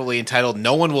episode, inevitably entitled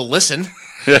 "No One Will Listen."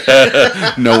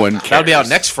 No one cares. That'll be out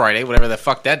next Friday, whatever the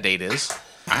fuck that date is.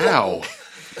 Ow.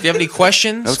 Do you have any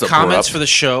questions, That was comments abrupt. for the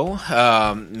show?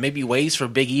 Maybe ways for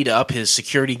Big E to up his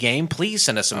security game? Please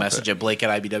send us a message at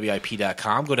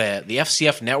blake@ibwip.com. Go to the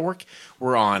FCF Network.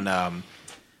 We're on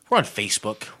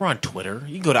Facebook. We're on Twitter.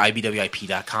 You can go to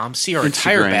ibwip.com. See our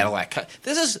entire Instagram. battle act.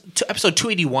 This is episode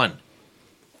 281.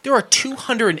 There are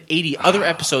 280 other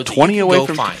episodes 20 that you away can go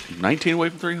from find. 19 away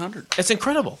from 300. It's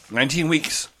incredible. 19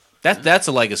 weeks. That's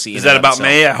a legacy. Is in that and of about itself.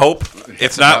 May? I hope.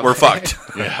 If not, we're fucked.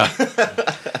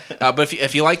 But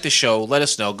if you like the show, let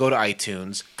us know. Go to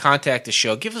iTunes, contact the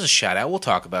show, give us a shout out. We'll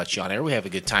talk about you on air. We have a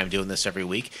good time doing this every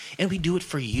week, and we do it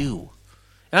for you.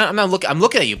 And I'm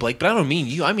looking at you, Blake, but I don't mean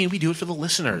you. I mean we do it for the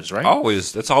listeners, right?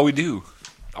 Always. That's all we do.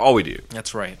 All we do.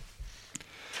 That's right.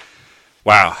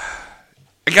 Wow.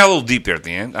 I got a little deep there at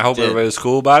the end. I hope Did. everybody's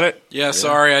cool about it. Yeah,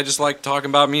 sorry. I just like talking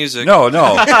about music. No.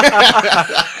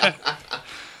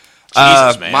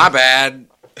 Jesus, man. My bad.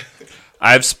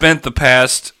 I've spent the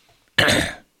past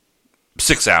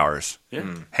 6 hours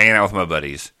hanging out with my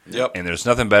buddies. Yep. And there's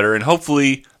nothing better. And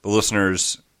hopefully the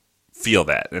listeners feel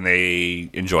that and they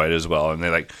enjoy it as well. And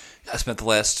they're like, I spent the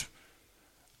last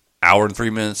hour and 3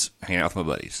 minutes hanging out with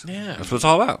my buddies. Yeah. That's what it's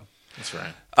all about. That's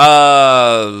right.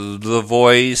 The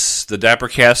voice, the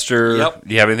Dappercaster. Yep.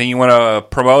 Do you have anything you want to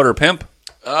promote or pimp?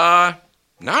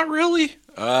 Not really.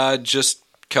 Just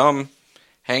come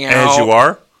hang out. As you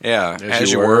are? Yeah,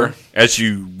 As you were. As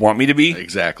you want me to be?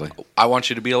 Exactly. I want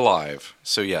you to be alive.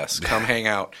 So yes, come hang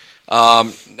out.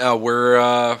 No,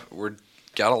 we're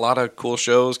got a lot of cool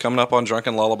shows coming up on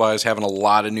Drunken Lullabies. Having a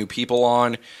lot of new people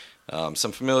on,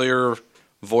 some familiar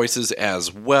voices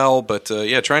as well. But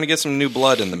yeah, trying to get some new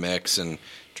blood in the mix and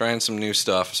trying some new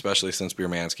stuff, especially since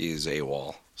Beermansky is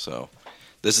AWOL. So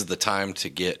this is the time to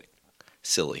get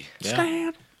silly.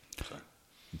 Yeah.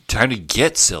 Time to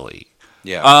get silly.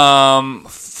 Yeah.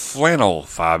 Flannel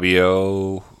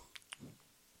Fabio,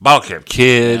 Bottle Cap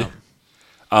Kid.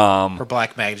 Her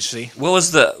Black Majesty. What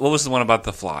was the one about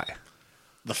the fly?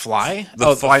 The Fly?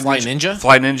 The Fly Ninja?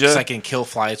 Fly Ninja. It's like can kill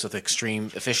flies with extreme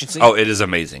efficiency. Oh, it is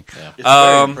amazing. It's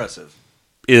very impressive.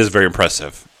 It is very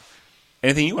impressive.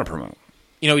 Anything you want to promote?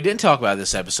 You know, we didn't talk about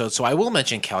this episode, so I will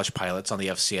mention Couch Pilots on the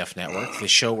FCF network, the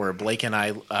show where Blake and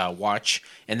I watch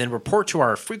and then report to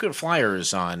our frequent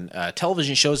flyers on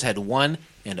television shows that had one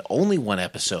and only one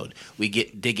episode. We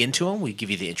dig into them, we give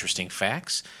you the interesting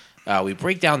facts, we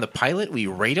break down the pilot, we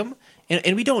rate them,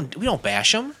 and we don't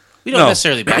bash them. We don't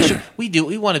necessarily bash them. We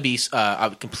want to be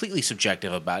completely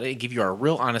subjective about it and give you our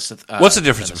real honest. What's the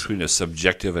difference between a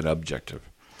subjective and objective?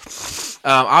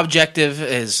 Objective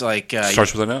is like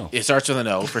Starts with an O. It starts with an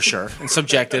O for sure, and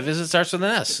subjective is it starts with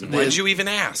an S. Why did you even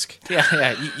ask?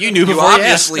 Yeah. You knew You before you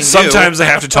obviously asked. knew. Sometimes I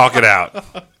have to talk it out.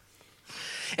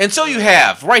 And so you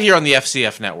have right here on the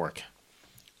FCF network.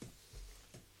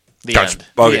 The Couch- end.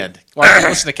 okay. The end. Well,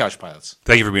 listen to Couch Pilots.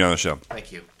 Thank you for being on the show.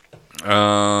 Thank you.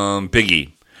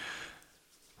 Biggie.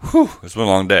 Whew, it's been a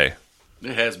long day.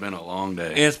 It has been a long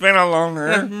day. It's been a long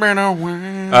day.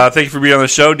 Thank you for being on the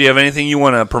show. Do you have anything you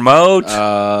want to promote?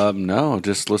 No,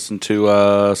 just listen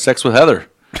to Sex with Heather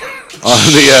on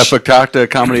the Fakakta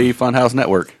Comedy Funhouse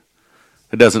Network.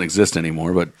 It doesn't exist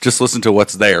anymore, but just listen to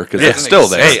what's there because it's still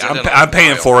there. Hey, I'm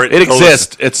paying for it. It Go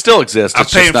exists. listen. It still exists. I'm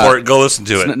It's paying just for not- it. Go listen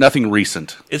to It's it. nothing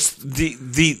recent. It's the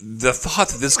thought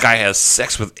that this guy has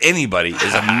sex with anybody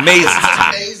is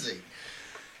amazing.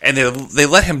 And they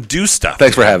let him do stuff.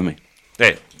 Thanks for having me.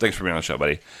 Hey, thanks for being on the show,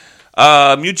 buddy.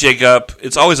 Mute Jacob.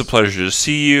 It's always a pleasure to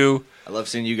see you. I love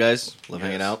seeing you guys. Love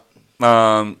hanging out.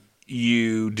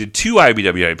 You did 2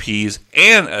 IBWIPs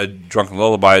and a Drunken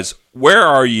Lullabies. Where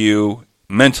are you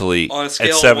mentally On a at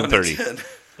scale of 7:30? 1 to 10.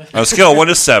 On a scale of 1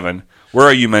 to 7, where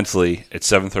are you mentally at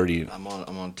 7:30? I'm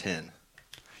on 10.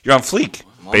 You're on fleek,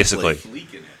 I'm on basically. fleek.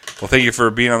 Well, thank you for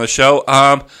being on the show.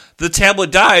 The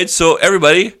tablet died, so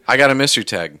everybody I got a mystery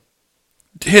tag.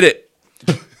 hit it.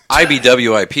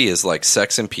 IBWIP is like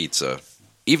sex and pizza.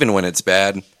 Even when it's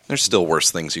bad, there's still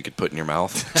worse things you could put in your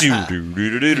mouth. This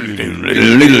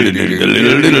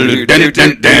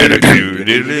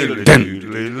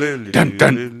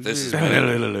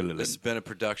has been a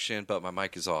production, but my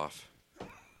mic is off.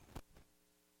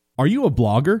 Are you a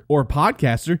blogger or a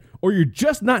podcaster, or you're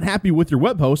just not happy with your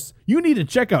web hosts? You need to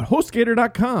check out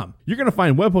HostGator.com. You're going to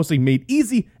find web hosting made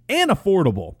easy and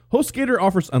affordable. HostGator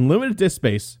offers unlimited disk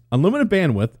space, unlimited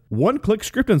bandwidth, one-click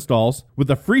script installs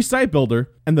with a free site builder,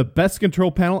 and the best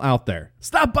control panel out there.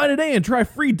 Stop by today and try a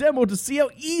free demo to see how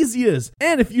easy it is.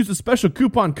 And if you use a special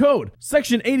coupon code,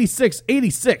 Section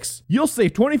 8686, you'll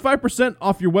save 25%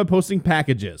 off your web hosting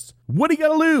packages. What do you got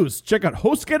to lose? Check out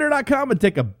HostGator.com and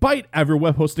take a bite out of your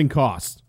web hosting costs.